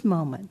this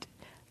moment.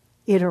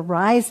 It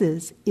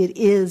arises, it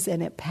is,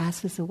 and it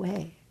passes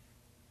away.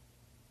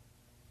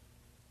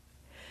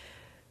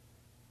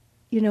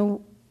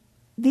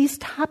 These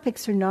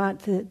topics are not,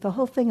 the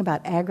whole thing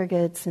about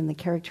aggregates and the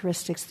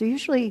characteristics,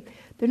 they're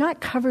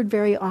not covered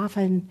very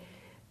often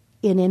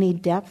in any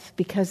depth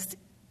because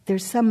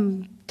there's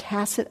some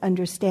tacit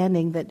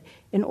understanding that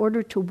in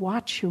order to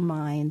watch your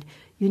mind,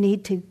 you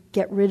need to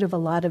get rid of a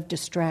lot of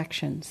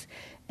distractions.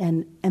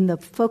 And the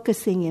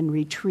focusing in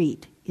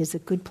retreat is a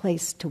good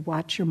place to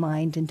watch your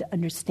mind and to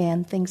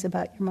understand things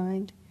about your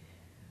mind.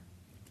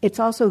 It's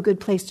also a good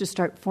place to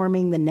start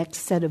forming the next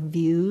set of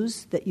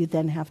views that you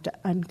then have to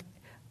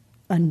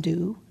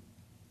undo.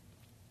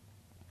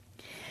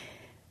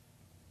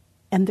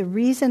 And the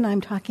reason I'm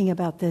talking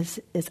about this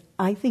is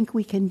I think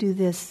we can do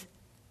this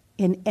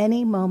in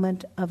any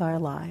moment of our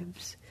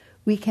lives.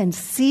 We can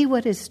see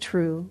what is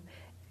true,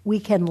 we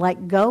can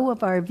let go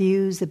of our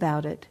views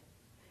about it,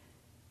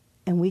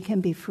 and we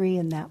can be free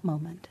in that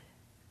moment.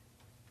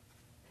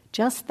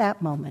 Just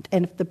that moment.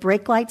 And if the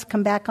brake lights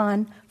come back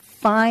on,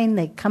 fine,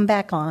 they come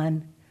back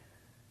on.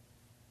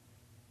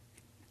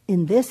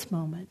 In this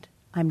moment,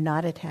 I'm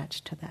not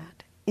attached to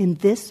that. In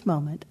this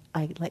moment,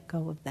 I let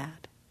go of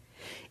that.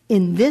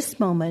 In this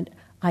moment,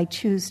 I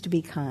choose to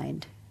be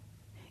kind.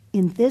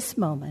 In this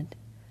moment,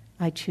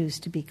 I choose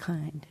to be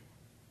kind.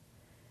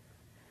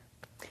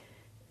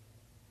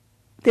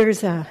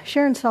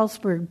 Sharon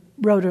Salzberg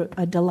wrote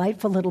a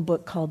delightful little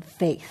book called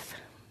Faith.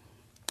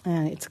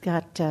 And it's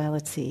got,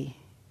 I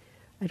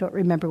don't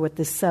remember what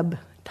the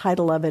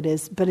subtitle of it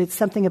is, but it's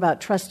something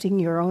about trusting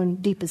your own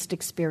deepest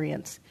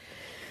experience.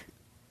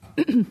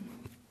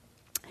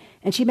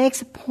 And she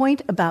makes a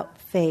point about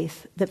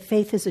faith, that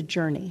faith is a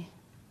journey.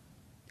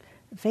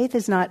 Faith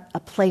is not a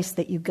place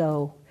that you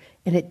go,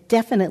 and it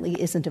definitely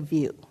isn't a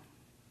view.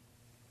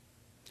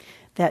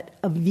 That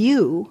a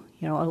view,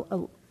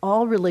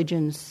 all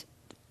religions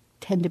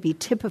tend to be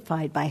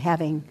typified by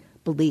having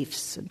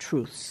beliefs and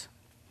truths,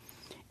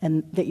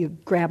 and that you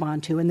grab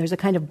onto, and there's a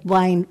kind of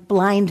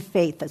blind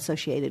faith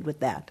associated with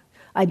that.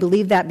 I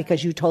believe that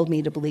because you told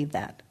me to believe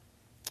that.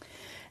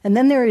 And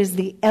then there is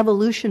the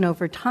evolution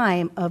over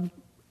time of,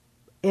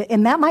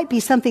 and that might be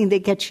something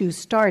that gets you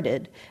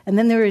started. And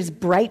then there is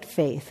bright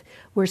faith,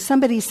 where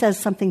somebody says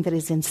something that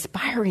is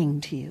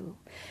inspiring to you,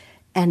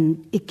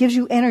 and it gives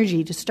you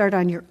energy to start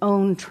on your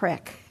own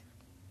trek.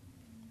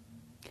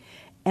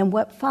 And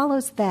what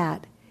follows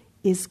that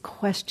is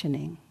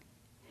questioning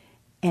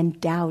and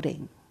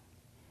doubting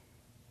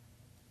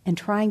and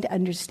trying to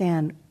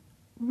understand,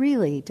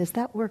 really, does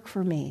that work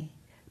for me?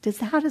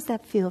 How does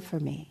that feel for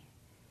me?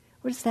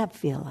 What does that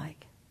feel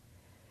like?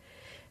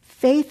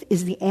 Faith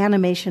is the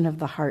animation of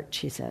the heart,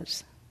 she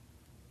says.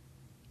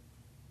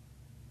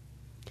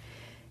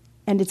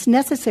 And it's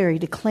necessary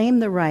to claim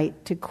the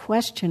right to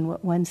question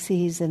what one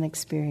sees and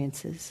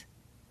experiences.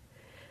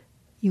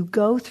 You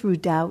go through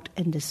doubt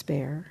and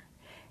despair,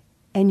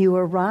 and you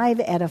arrive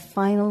at a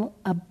final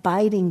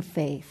abiding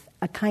faith,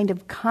 a kind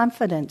of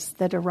confidence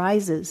that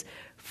arises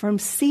from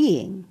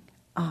seeing,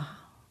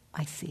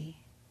 I see,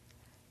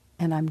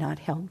 and I'm not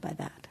held by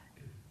that.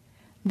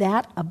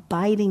 That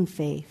abiding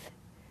faith,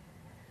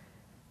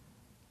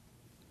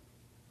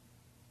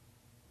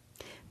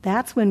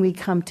 that's when we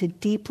come to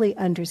deeply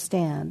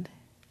understand,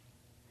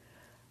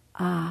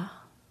 I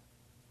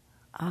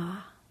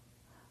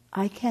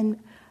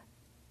can,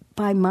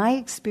 by my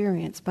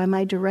experience, by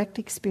my direct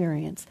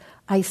experience,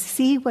 I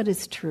see what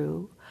is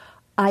true,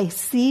 I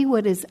see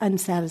what is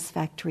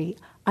unsatisfactory,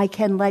 I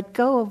can let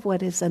go of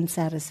what is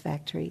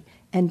unsatisfactory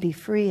and be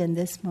free in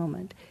this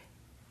moment,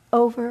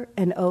 over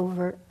and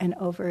over and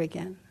over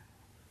again.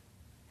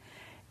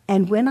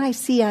 And when I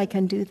see I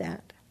can do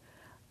that,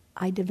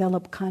 I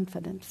develop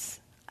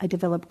confidence. I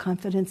develop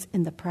confidence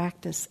in the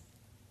practice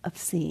of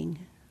seeing.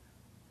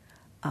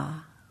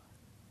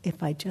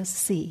 If I just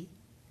see,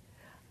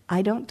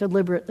 I don't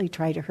deliberately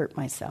try to hurt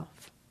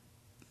myself.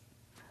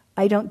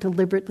 I don't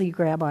deliberately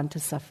grab onto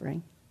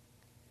suffering.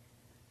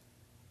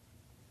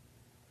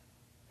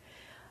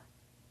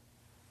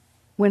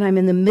 When I'm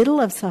in the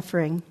middle of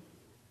suffering,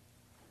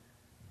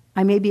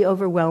 I may be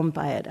overwhelmed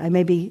by it. I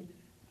may be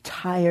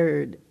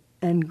tired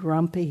and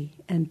grumpy,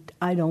 and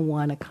I don't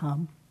want to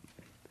come.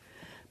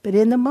 But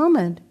in the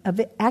moment of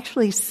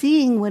actually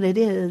seeing what it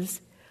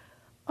is,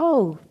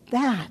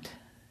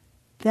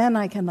 then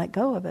I can let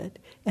go of it.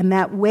 And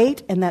that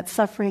weight and that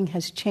suffering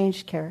has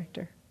changed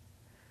character.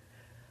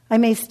 I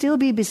may still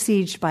be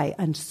besieged by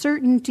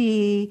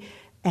uncertainty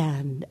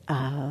and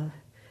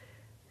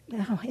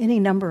any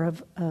number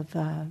of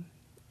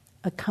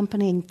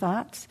accompanying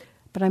thoughts,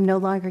 but I'm no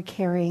longer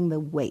carrying the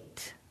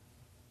weight.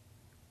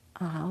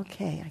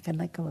 Okay, I can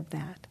let go of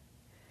that.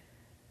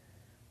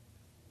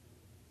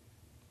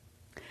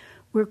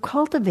 We're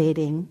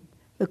cultivating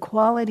the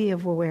quality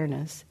of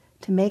awareness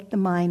to make the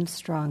mind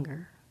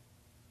stronger.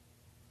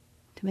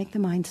 To make the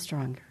mind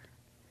stronger.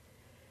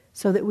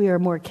 So that we are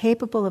more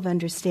capable of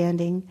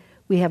understanding,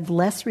 we have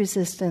less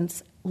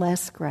resistance,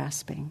 less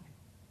grasping.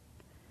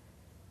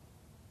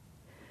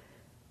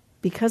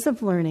 Because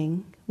of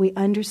learning, we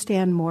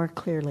understand more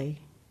clearly,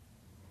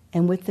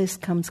 and with this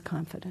comes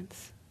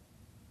confidence.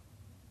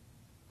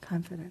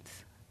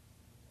 Confidence.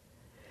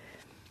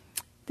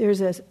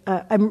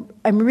 I'm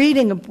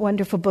reading a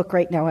wonderful book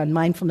right now on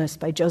mindfulness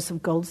by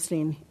Joseph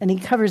Goldstein, and he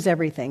covers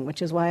everything,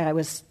 which is why I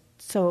was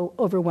so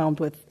overwhelmed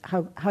with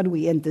how do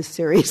we end this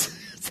series.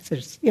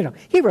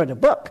 He wrote a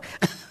book.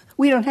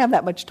 We don't have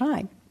that much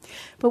time.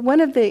 But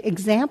one of the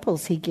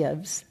examples he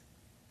gives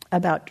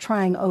about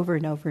trying over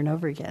and over and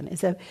over again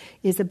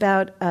is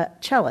about a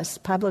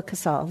cellist, Pablo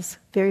Casals,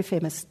 very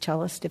famous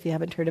cellist, if you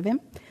haven't heard of him,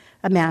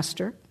 a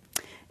master.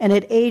 And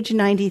at age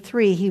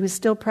 93, he was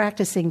still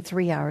practicing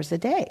 3 hours a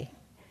day.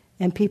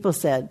 And people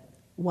said,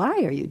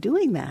 "Why are you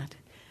doing that?"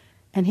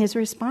 And his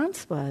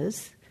response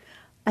was,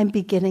 "I'm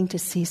beginning to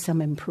see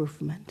some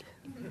improvement."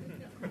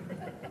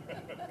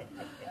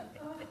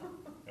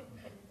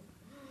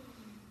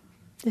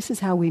 This is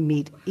how we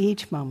meet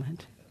each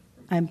moment.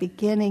 I'm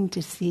beginning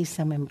to see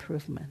some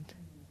improvement.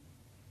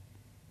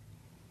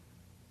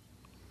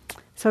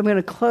 So I'm going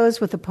to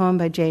close with a poem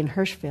by Jane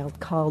Hirschfeld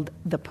called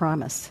The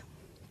Promise.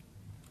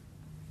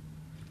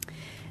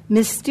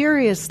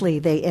 Mysteriously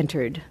they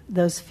entered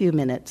those few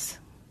minutes.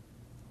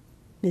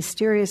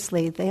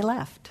 Mysteriously they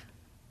left.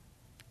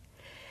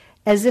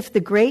 As if the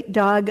great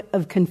dog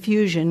of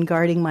confusion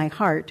guarding my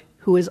heart,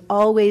 who is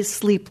always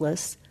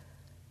sleepless,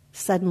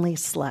 suddenly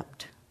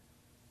slept.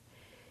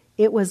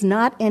 It was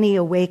not any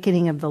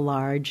awakening of the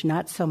large,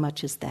 not so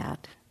much as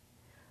that,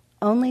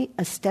 only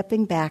a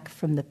stepping back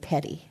from the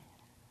petty.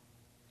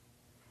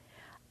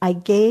 I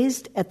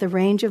gazed at the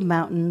range of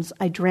mountains,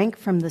 I drank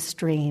from the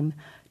stream,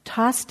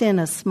 tossed in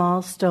a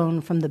small stone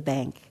from the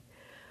bank.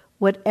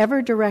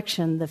 Whatever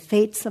direction the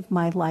fates of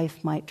my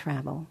life might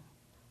travel,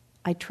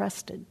 I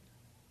trusted.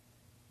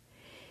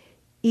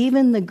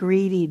 Even the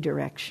greedy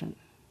direction,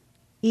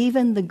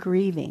 even the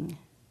grieving,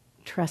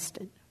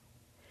 trusted.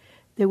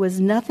 There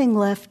was nothing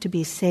left to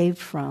be saved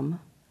from,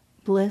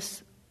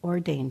 bliss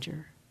or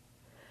danger.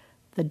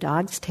 The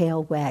dog's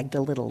tail wagged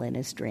a little in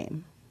his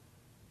dream.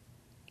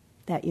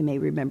 That, you may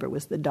remember,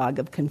 was the dog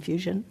of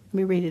confusion. Let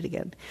me read it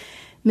again.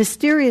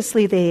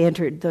 Mysteriously they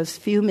entered those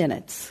few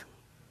minutes.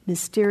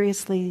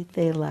 Mysteriously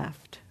they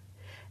left.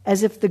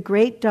 As if the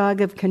great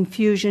dog of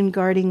confusion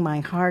guarding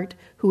my heart,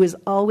 who is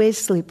always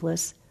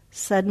sleepless,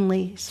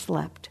 suddenly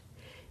slept.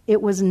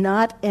 It was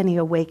not any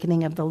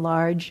awakening of the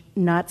large,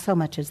 not so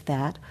much as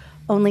that,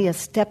 only a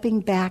stepping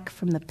back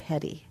from the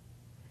petty.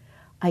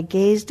 I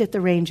gazed at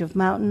the range of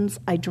mountains,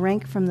 I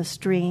drank from the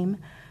stream,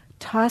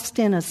 tossed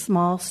in a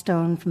small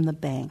stone from the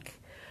bank.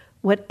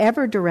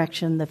 Whatever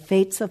direction the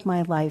fates of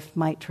my life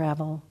might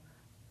travel,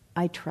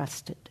 I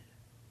trusted.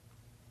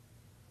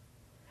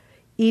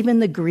 Even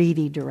the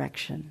greedy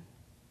direction,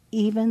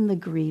 even the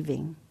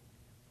grieving,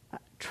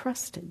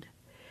 trusted.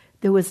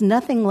 There was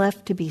nothing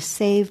left to be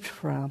saved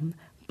from,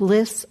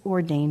 bliss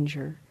or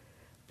danger.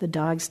 The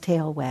dog's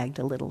tail wagged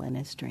a little in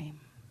his dream.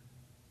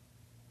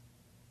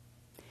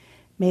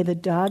 May the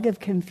dog of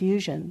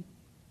confusion,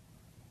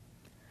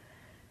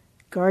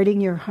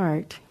 guarding your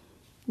heart,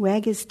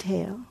 wag his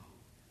tail.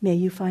 May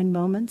you find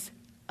moments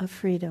of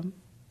freedom.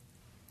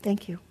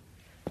 Thank you.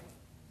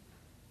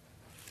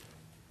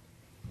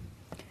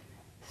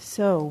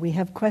 So, we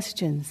have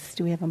questions.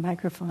 Do we have a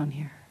microphone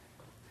here?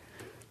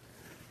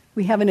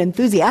 We have an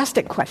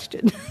enthusiastic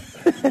question.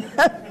 When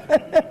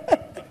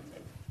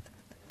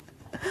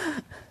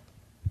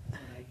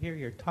I hear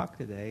your talk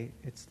today,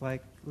 it's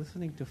like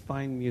listening to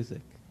fine music.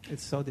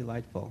 It's so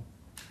delightful.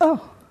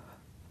 Oh,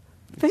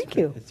 thank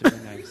you. It's really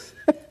nice.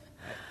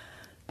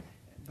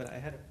 But I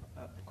had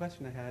a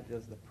question I had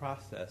was the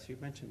process. You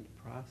mentioned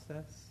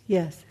process.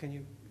 Yes. Can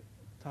you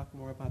talk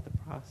more about the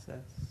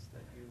process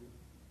that you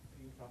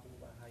talking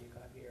about how you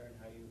got here and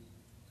how you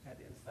had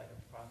the insight of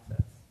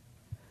process?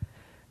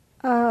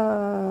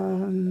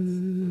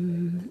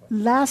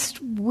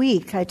 Last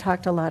week I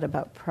talked a lot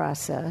about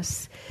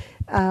process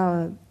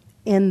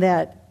in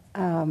that,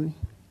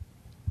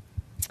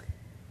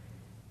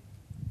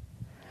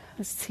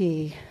 let's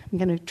see, I'm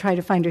going to try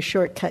to find a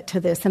shortcut to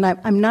this, and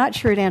I'm not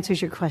sure it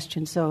answers your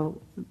question, so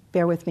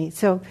bear with me.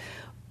 So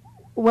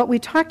what we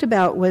talked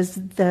about was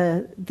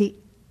the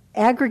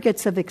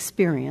aggregates of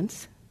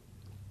experience,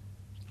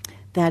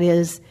 that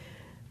is,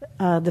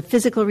 the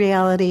physical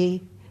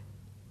reality,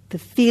 the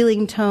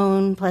feeling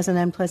tone, pleasant,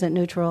 unpleasant,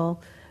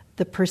 neutral,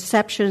 the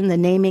perception, the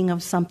naming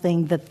of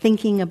something, the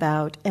thinking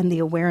about, and the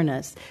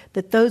awareness,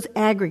 that those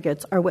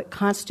aggregates are what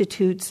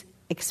constitutes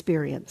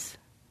experience.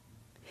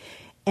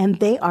 And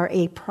they are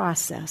a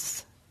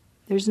process.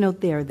 There's no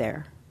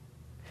there.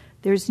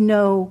 There's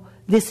no,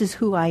 this is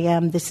who I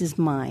am, this is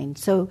mine.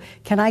 So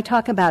can I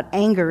talk about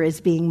anger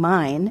as being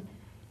mine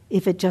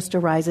if it just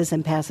arises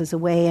and passes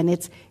away?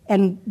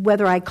 And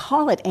whether I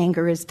call it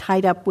anger is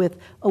tied up with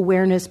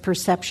awareness,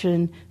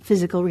 perception,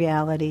 physical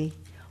reality.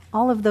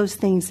 All of those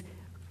things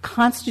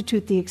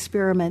constitute the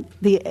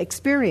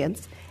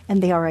experience,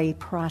 and they are a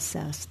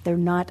process. They're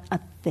not a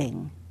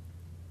thing.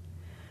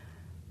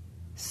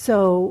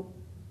 So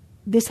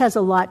this has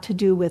a lot to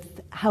do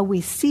with how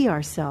we see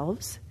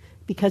ourselves,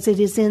 because it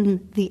is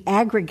in the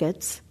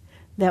aggregates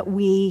that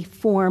we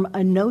form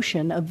a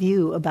notion, a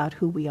view about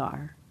who we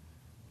are.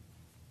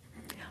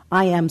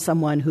 I am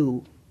someone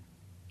who.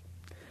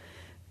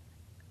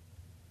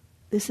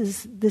 This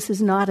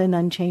is not an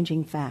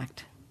unchanging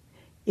fact.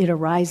 It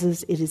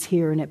arises, it is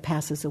here, and it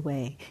passes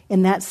away.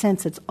 In that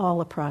sense, it's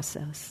all a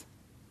process.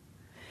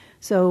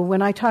 So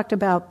when I talked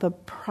about the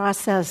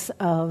process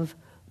of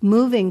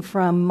moving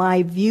from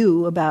my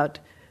view about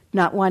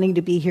not wanting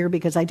to be here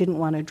because I didn't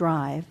want to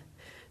drive,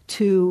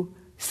 to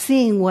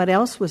seeing what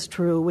else was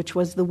true, which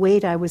was the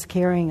weight I was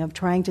carrying of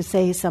trying to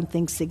say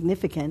something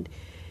significant,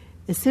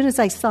 as soon as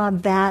I saw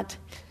that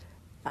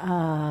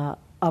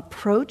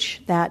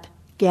approach, that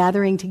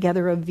gathering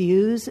together of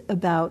views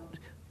about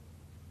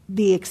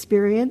the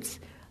experience,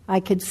 I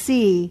could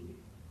see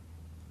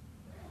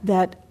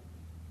that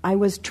I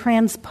was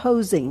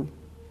transposing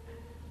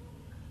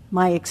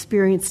my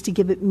experience to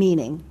give it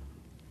meaning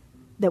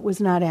that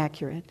was not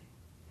accurate.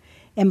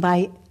 And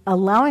by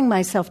allowing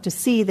myself to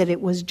see that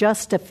it was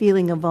just a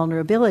feeling of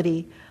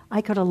vulnerability,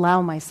 I could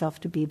allow myself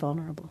to be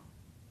vulnerable.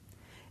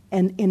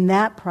 And in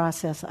that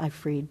process, I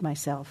freed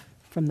myself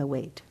from the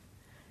weight.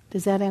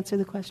 Does that answer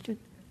the question?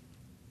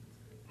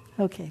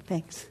 Okay,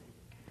 thanks.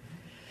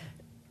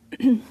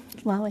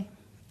 Lolly?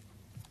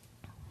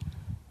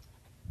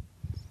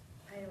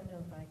 I don't know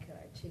if I could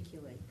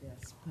articulate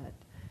this, but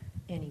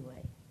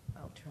anyway,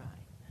 I'll try.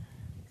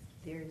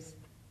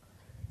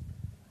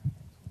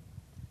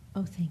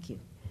 Oh, thank you.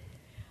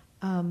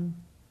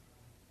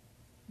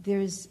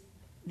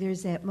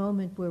 There's that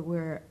moment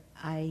where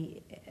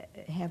I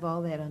have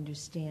all that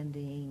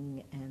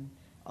understanding and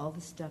all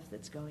the stuff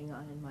that's going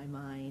on in my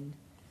mind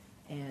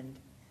and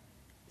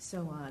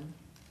so on.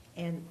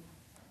 And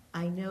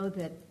I know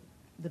that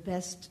the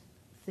best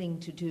thing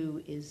to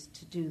do is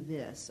to do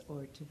this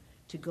or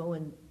to go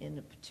in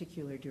a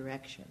particular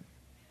direction.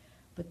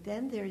 But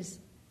then there's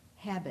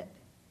habit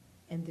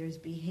and there's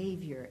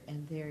behavior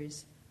and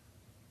there's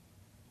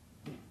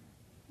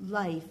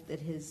life that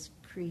has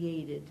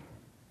created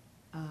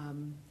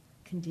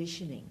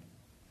conditioning.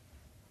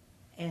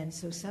 And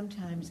so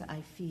sometimes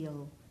I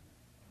feel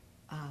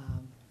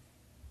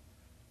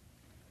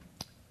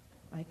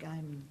like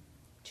I'm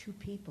two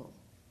people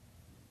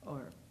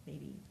or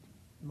maybe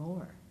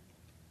more.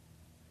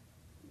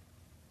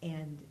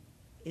 And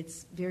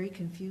it's very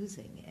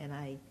confusing, and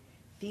I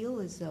feel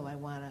as though I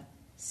want to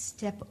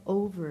step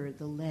over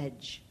the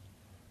ledge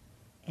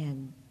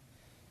and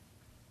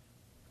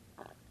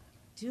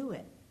do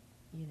it,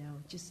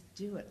 just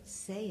do it,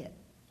 say it,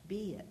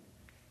 be it.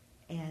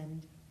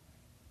 And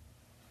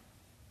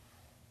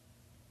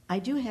I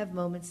do have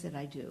moments that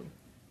I do,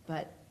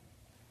 but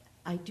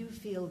I do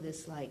feel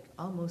this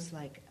almost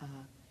like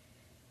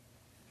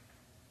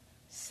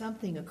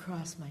something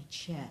across my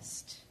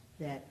chest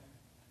that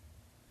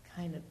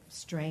kind of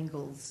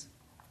strangles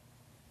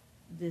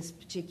this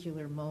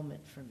particular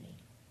moment for me.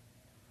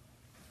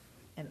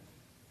 And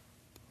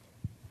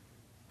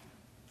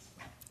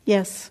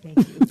yes, thank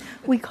you.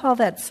 We call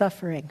that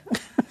suffering.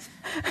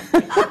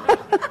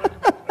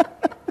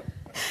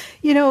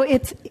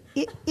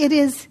 It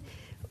is.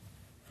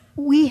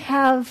 We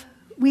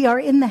are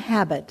in the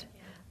habit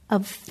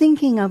of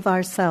thinking of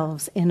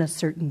ourselves in a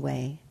certain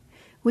way,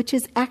 which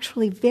is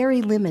actually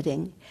very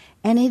limiting,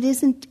 and it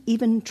isn't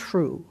even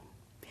true.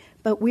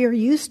 But we are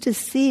used to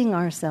seeing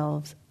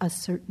ourselves a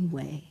certain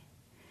way.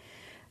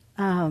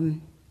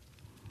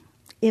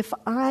 If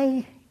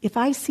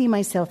I see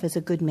myself as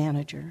a good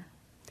manager,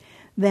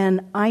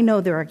 then I know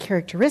there are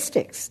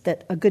characteristics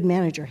that a good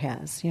manager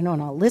has, and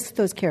I'll list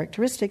those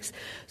characteristics.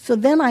 So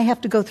then I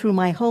have to go through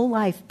my whole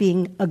life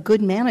being a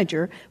good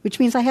manager, which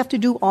means I have to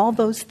do all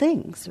those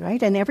things,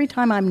 right? And every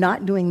time I'm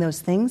not doing those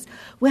things,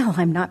 well,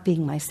 I'm not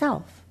being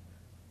myself.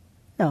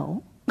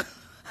 No.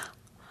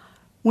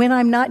 When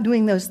I'm not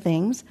doing those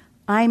things,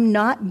 I'm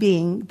not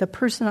being the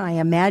person I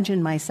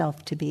imagine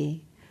myself to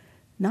be,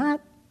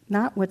 not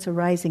what's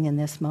arising in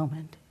this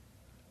moment.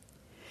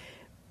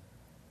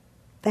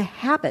 The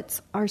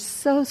habits are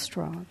so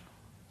strong.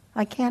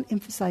 I can't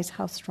emphasize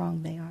how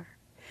strong they are.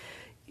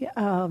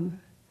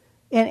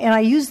 And I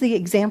use the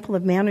example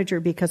of manager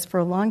because for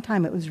a long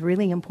time it was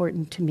really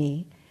important to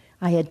me.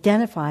 I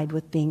identified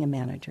with being a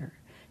manager.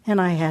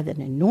 And I had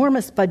an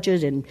enormous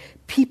budget and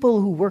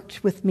people who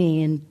worked with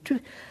me.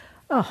 And,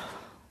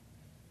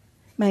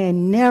 may I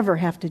never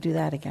have to do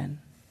that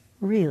again.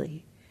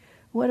 Really.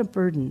 What a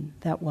burden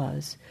that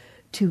was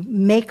to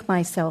make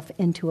myself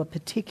into a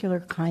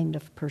particular kind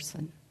of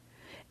person.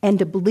 And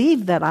to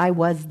believe that I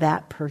was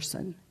that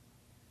person.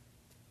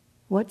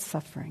 What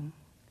suffering.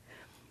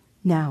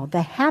 Now,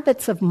 the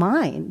habits of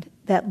mind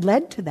that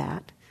led to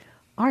that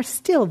are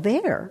still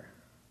there.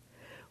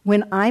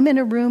 When I'm in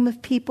a room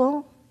of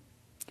people,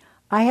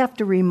 I have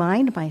to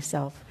remind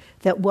myself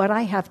that what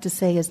I have to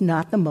say is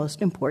not the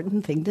most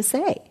important thing to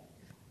say.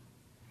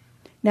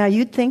 Now,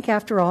 you'd think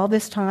after all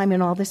this time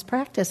and all this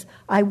practice,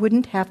 I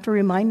wouldn't have to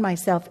remind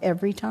myself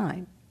every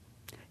time.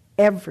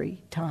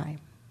 Every time.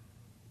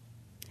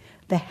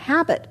 The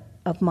habit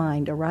of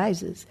mind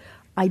arises.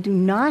 I do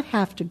not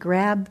have to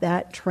grab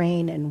that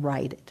train and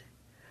ride it.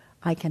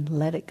 I can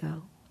let it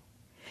go.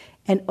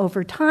 And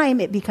over time,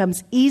 it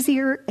becomes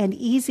easier and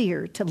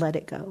easier to let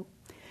it go.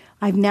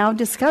 I've now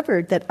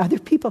discovered that other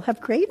people have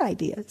great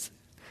ideas.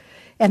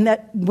 And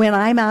that when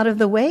I'm out of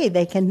the way,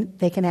 they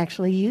can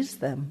actually use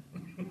them.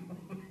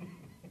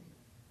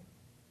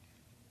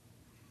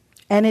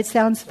 And it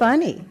sounds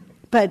funny,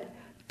 but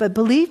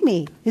believe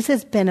me, this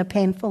has been a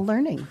painful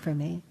learning for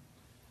me.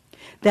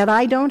 That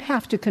I don't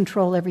have to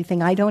control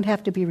everything. I don't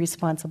have to be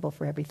responsible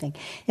for everything.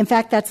 In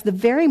fact, that's the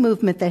very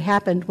movement that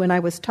happened when I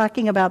was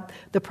talking about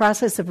the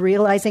process of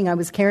realizing I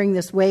was carrying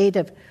this weight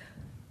of,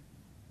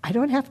 I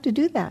don't have to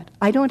do that.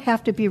 I don't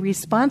have to be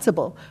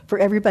responsible for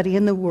everybody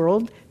in the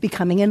world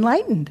becoming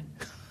enlightened.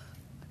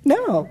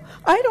 No,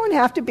 I don't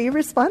have to be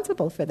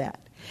responsible for that.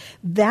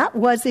 That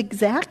was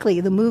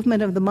exactly the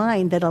movement of the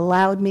mind that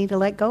allowed me to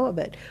let go of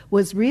it,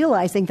 was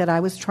realizing that I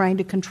was trying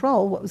to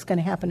control what was going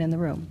to happen in the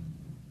room.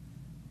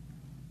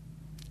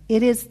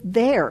 It is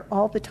there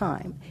all the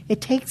time.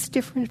 It takes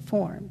different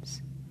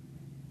forms.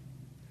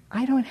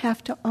 I don't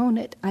have to own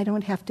it. I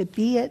don't have to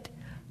be it.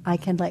 I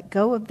can let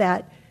go of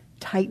that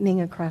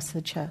tightening across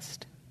the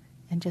chest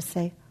and just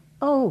say,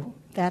 oh,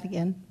 that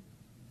again.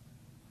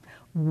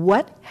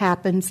 What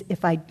happens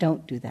if I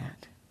don't do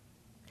that?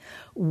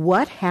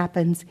 What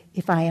happens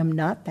if I am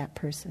not that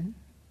person?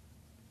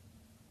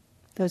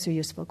 Those are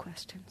useful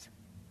questions.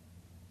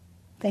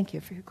 Thank you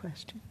for your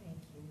question. Thank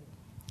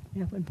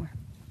you. Yeah, one more.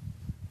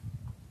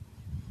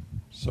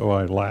 So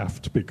I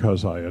laughed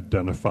because I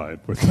identified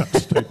with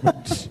that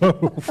statement so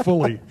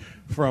fully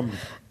from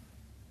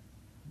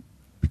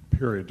the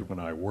period when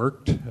I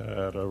worked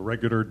at a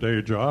regular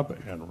day job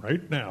and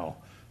right now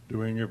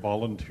doing a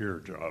volunteer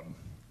job.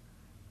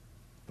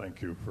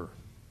 Thank you for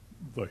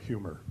the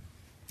humor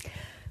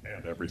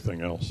and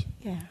everything else.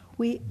 Yeah,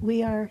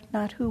 we are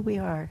not who we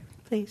are.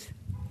 Please.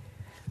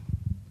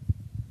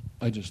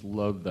 I just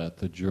love that,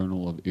 the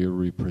Journal of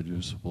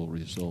Irreproducible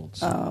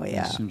Results. Oh,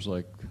 yeah. It seems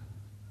like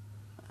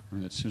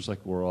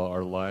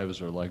our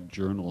lives are like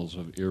journals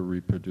of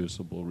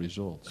irreproducible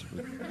results.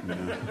 You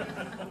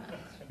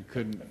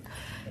couldn't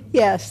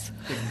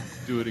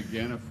do it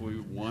again if we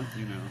want,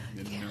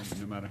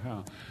 no matter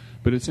how.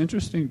 But it's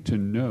interesting to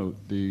note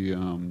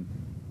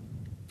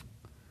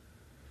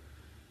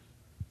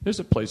there's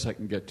a place I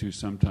can get to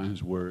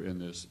sometimes where in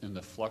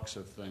the flux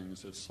of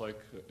things,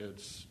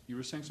 you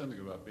were saying something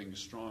about being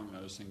strong, and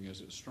I was thinking,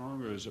 is it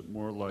strong, or is it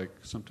more like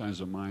sometimes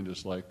the mind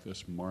is like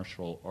this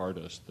martial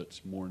artist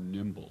that's more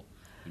nimble,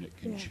 and it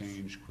can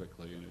change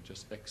quickly, and it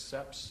just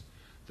accepts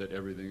that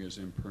everything is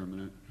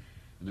impermanent,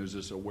 and there's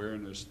this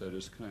awareness that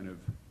is kind of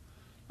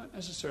not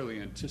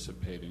necessarily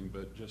anticipating,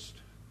 but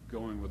just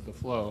going with the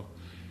flow.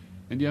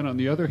 And yet, on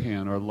the other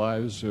hand, our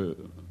lives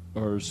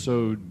are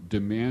so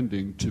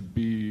demanding to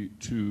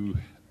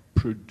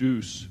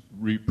produce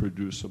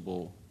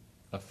reproducible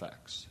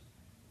effects,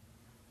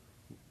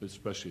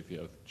 especially if you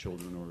have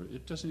children, or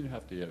it doesn't even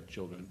have to have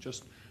children.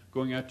 Just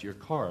going out to your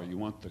car, you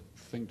want the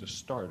thing to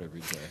start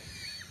every day.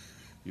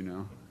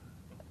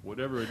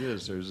 Whatever it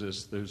is,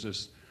 there's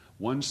this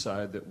one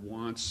side that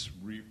wants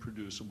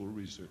reproducible,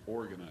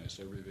 organized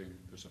everything.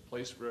 There's a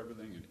place for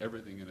everything, and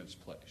everything in its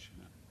place.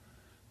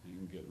 You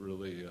can get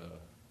really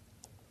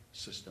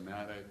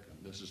systematic,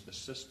 and this is the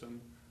system.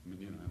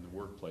 In the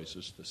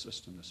workplaces, the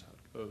system is how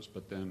it goes.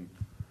 But then,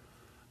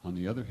 on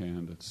the other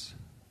hand, it's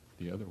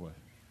the other way.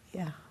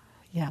 Yeah.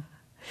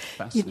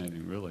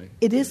 Fascinating, really.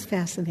 It is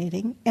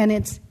fascinating, and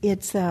it's.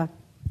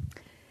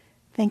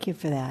 Thank you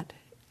for that.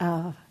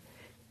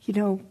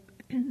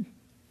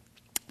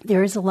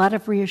 There is a lot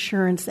of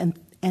reassurance,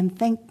 and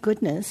thank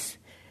goodness,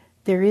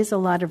 there is a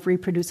lot of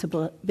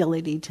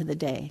reproducibility to the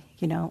day.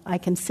 I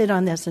can sit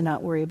on this and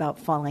not worry about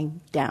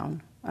falling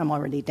down. I'm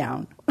already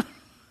down.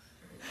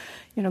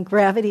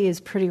 Gravity is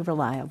pretty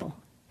reliable.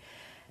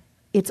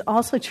 It's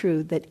also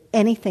true that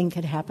anything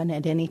could happen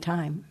at any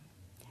time,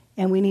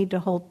 and we need to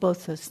hold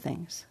both those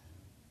things.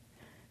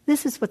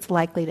 This is what's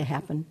likely to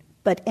happen,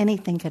 but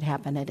anything could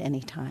happen at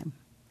any time.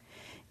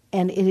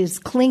 And it is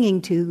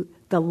clinging to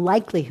the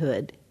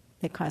likelihood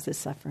that causes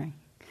suffering.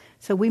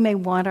 So we may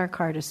want our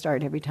car to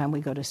start every time we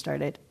go to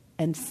start it,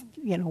 and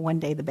one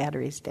day the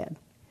battery's dead.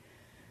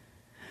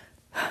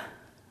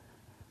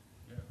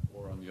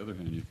 Or on the other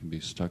hand, you can be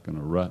stuck in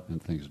a rut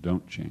and things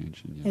don't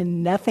change.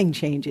 And nothing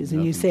changes.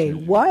 And you say,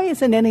 changes. Why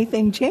isn't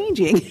anything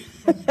changing?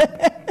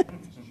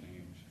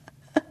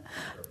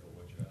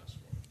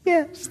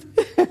 Yes.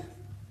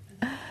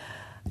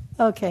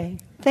 Okay.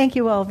 Thank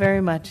you all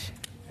very much.